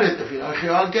اول اتفاق.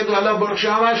 خیال که حالا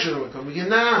برشام شروع میکنه، میگه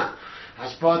نه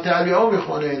از پاتعلی ها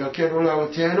میخونه اینا که رو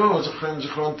لوتینو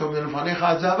زخران تو میلفانی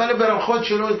خواهد اول برم خود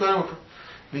شروع کنم.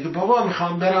 میگه بابا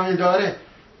میخوام برم اداره.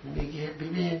 میگه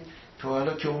ببین تو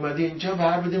حالا که اومدی اینجا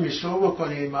بر بده میسو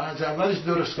بکنی، ما از اولش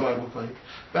درست کار بکنیم.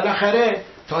 بالاخره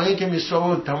تا اینکه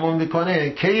میسو تمام میکنه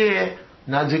که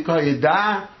نزدیکای 10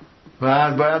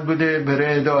 و باید بوده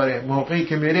بره اداره. موقعی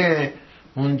که میره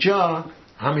اونجا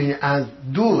همین از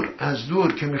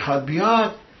دور که میخواد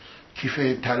بیاد، کیف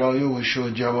طلایوش و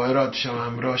جواهراتش هم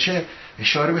همراهشه،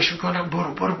 اشاره بهش میکنم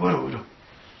برو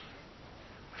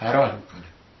فرار میکنه.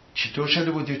 چطور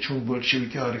شده بوده؟ چون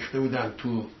بولشویکی ها ریخته بودن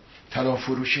تو طلا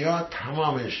فروشی ها،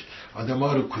 تمامش آدم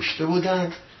ها رو کشته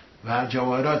بودن و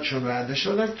جواهراتشون برداشته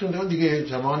بودن. تو دیگه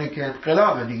زمانی که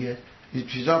انقلاب دیگه این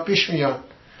چیزا پیش میاد،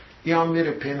 این هم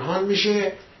میره پنهان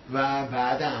میشه و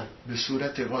بعدا به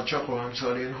صورت قاچاق و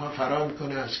همسال اینها فرار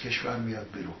میکنه، از کشور میاد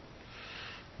بیرون.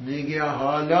 میگه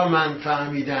حالا من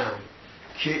فهمیدم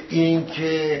که این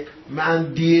که من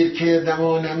دیر کردم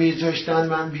و نمیذاشتن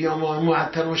من بیام و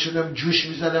معطل شدم، جوش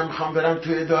میزدم میخوام برم تو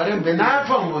اداره، به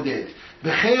نفعم بوده،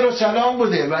 به خیر و سلام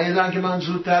بوده. و اینا که من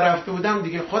زودتر رفته بودم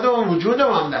دیگه خودم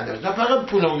وجودم هم نداشت، نه فقط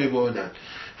پولم میبودن،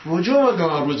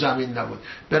 وجودم رو زمین نبود.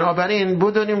 بنابراین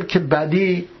بدونیم که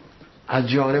بدی از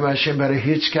جانبش برای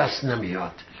هیچ کس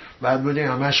نمیاد، بعد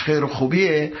بدونیم همش خیر و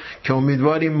خوبیه که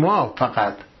امیدواریم ما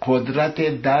فقط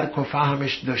قدرت درک و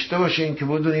فهمش داشته باشیم که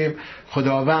بدونیم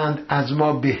خداوند از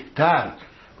ما بهتر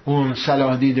اون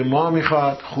صلاح دید ما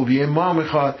میخواد، خوبی ما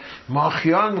میخواد. ما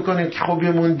خیال میکنیم که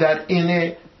خوبیمون در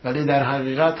اینه، ولی در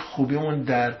حقیقت خوبیمون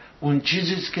در اون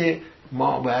چیزیست که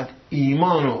ما باید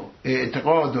ایمان و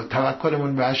اعتقاد و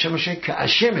توکلمون به هشم باشه که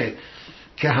هشمه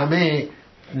که همه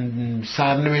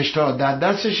سرنوشت‌ها در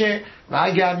دستشه. و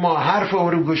اگر ما حرف او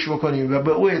رو گوش بکنیم و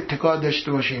به او اعتقاد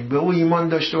داشته باشیم، به او ایمان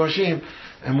داشته باشیم،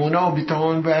 امونا و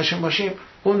بیتهان به هشم باشیم،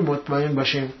 اون مطمئن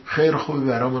باشیم خیر خوبی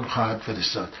برامون خواهد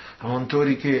فرستاد.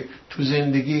 همانطوری که تو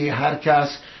زندگی هر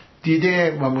کس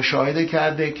دیده و مشاهده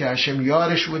کرده که هشم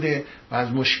یارش بوده و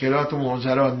از مشکلات و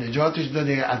معضلات نجاتش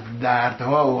داده، از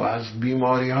دردها و از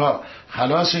بیماریها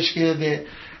خلاصش کرده.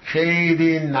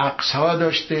 خیلی نقصها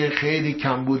داشته، خیلی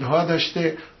کمبودها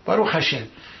داشته. باروخ هشم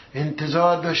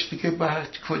انتظار داشتی که بعد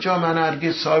کجا من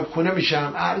هرگز صاحب خونه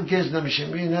میشم؟ هرگز نمیشه.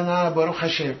 نه باروخ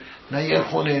هشم، نه یه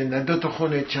خونه، نه دو تا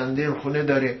خونه، چندین خونه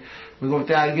داره.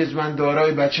 میگفته هرگز من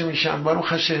دارای بچه میشم.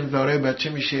 باروخ هشم دارای بچه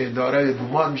میشه، دارای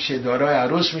دوماد میشه، دارای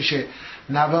عروس میشه،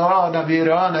 نوه ها،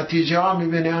 نویره ها، نتیجه ها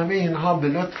میبینه. همه اینها به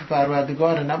لطف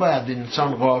پروردگار. نباید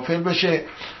انسان غافل بشه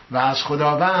و از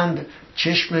خداوند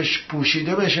چشمش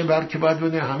پوشیده بشه، بلکه باید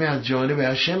بودیم همه از جانب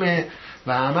هشمه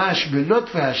و همش به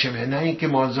لطف هشمه. نه اینکه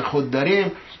ما از خود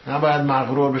داریم. نباید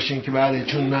مغرور بشین که بله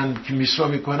چون من که میسوا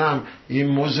میکنم این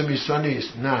موز میسوا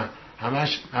نیست. نه،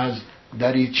 همش از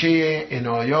دریچه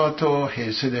عنایات و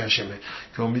حسد هشمه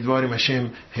که امیدواریم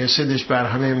هشم حسدش بر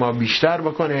همه ما بیشتر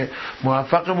بکنه،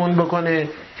 موفقمون بکنه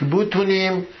که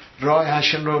بتونیم راه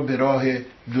هشم رو به راه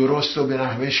درست و به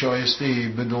نحوه شایسته‌ای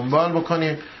به دنبال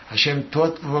بکنیم. هشم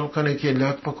توت بکنه که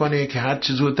لطف بکنه که هر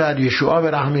چه زودتر یشوع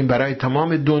برحمین برای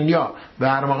تمام دنیا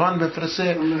به ارمغان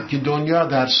بفرسته که دنیا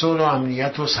در صلح و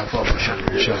امنیت و صفا باشن.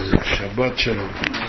 ان شاء الله. شبات شلوم.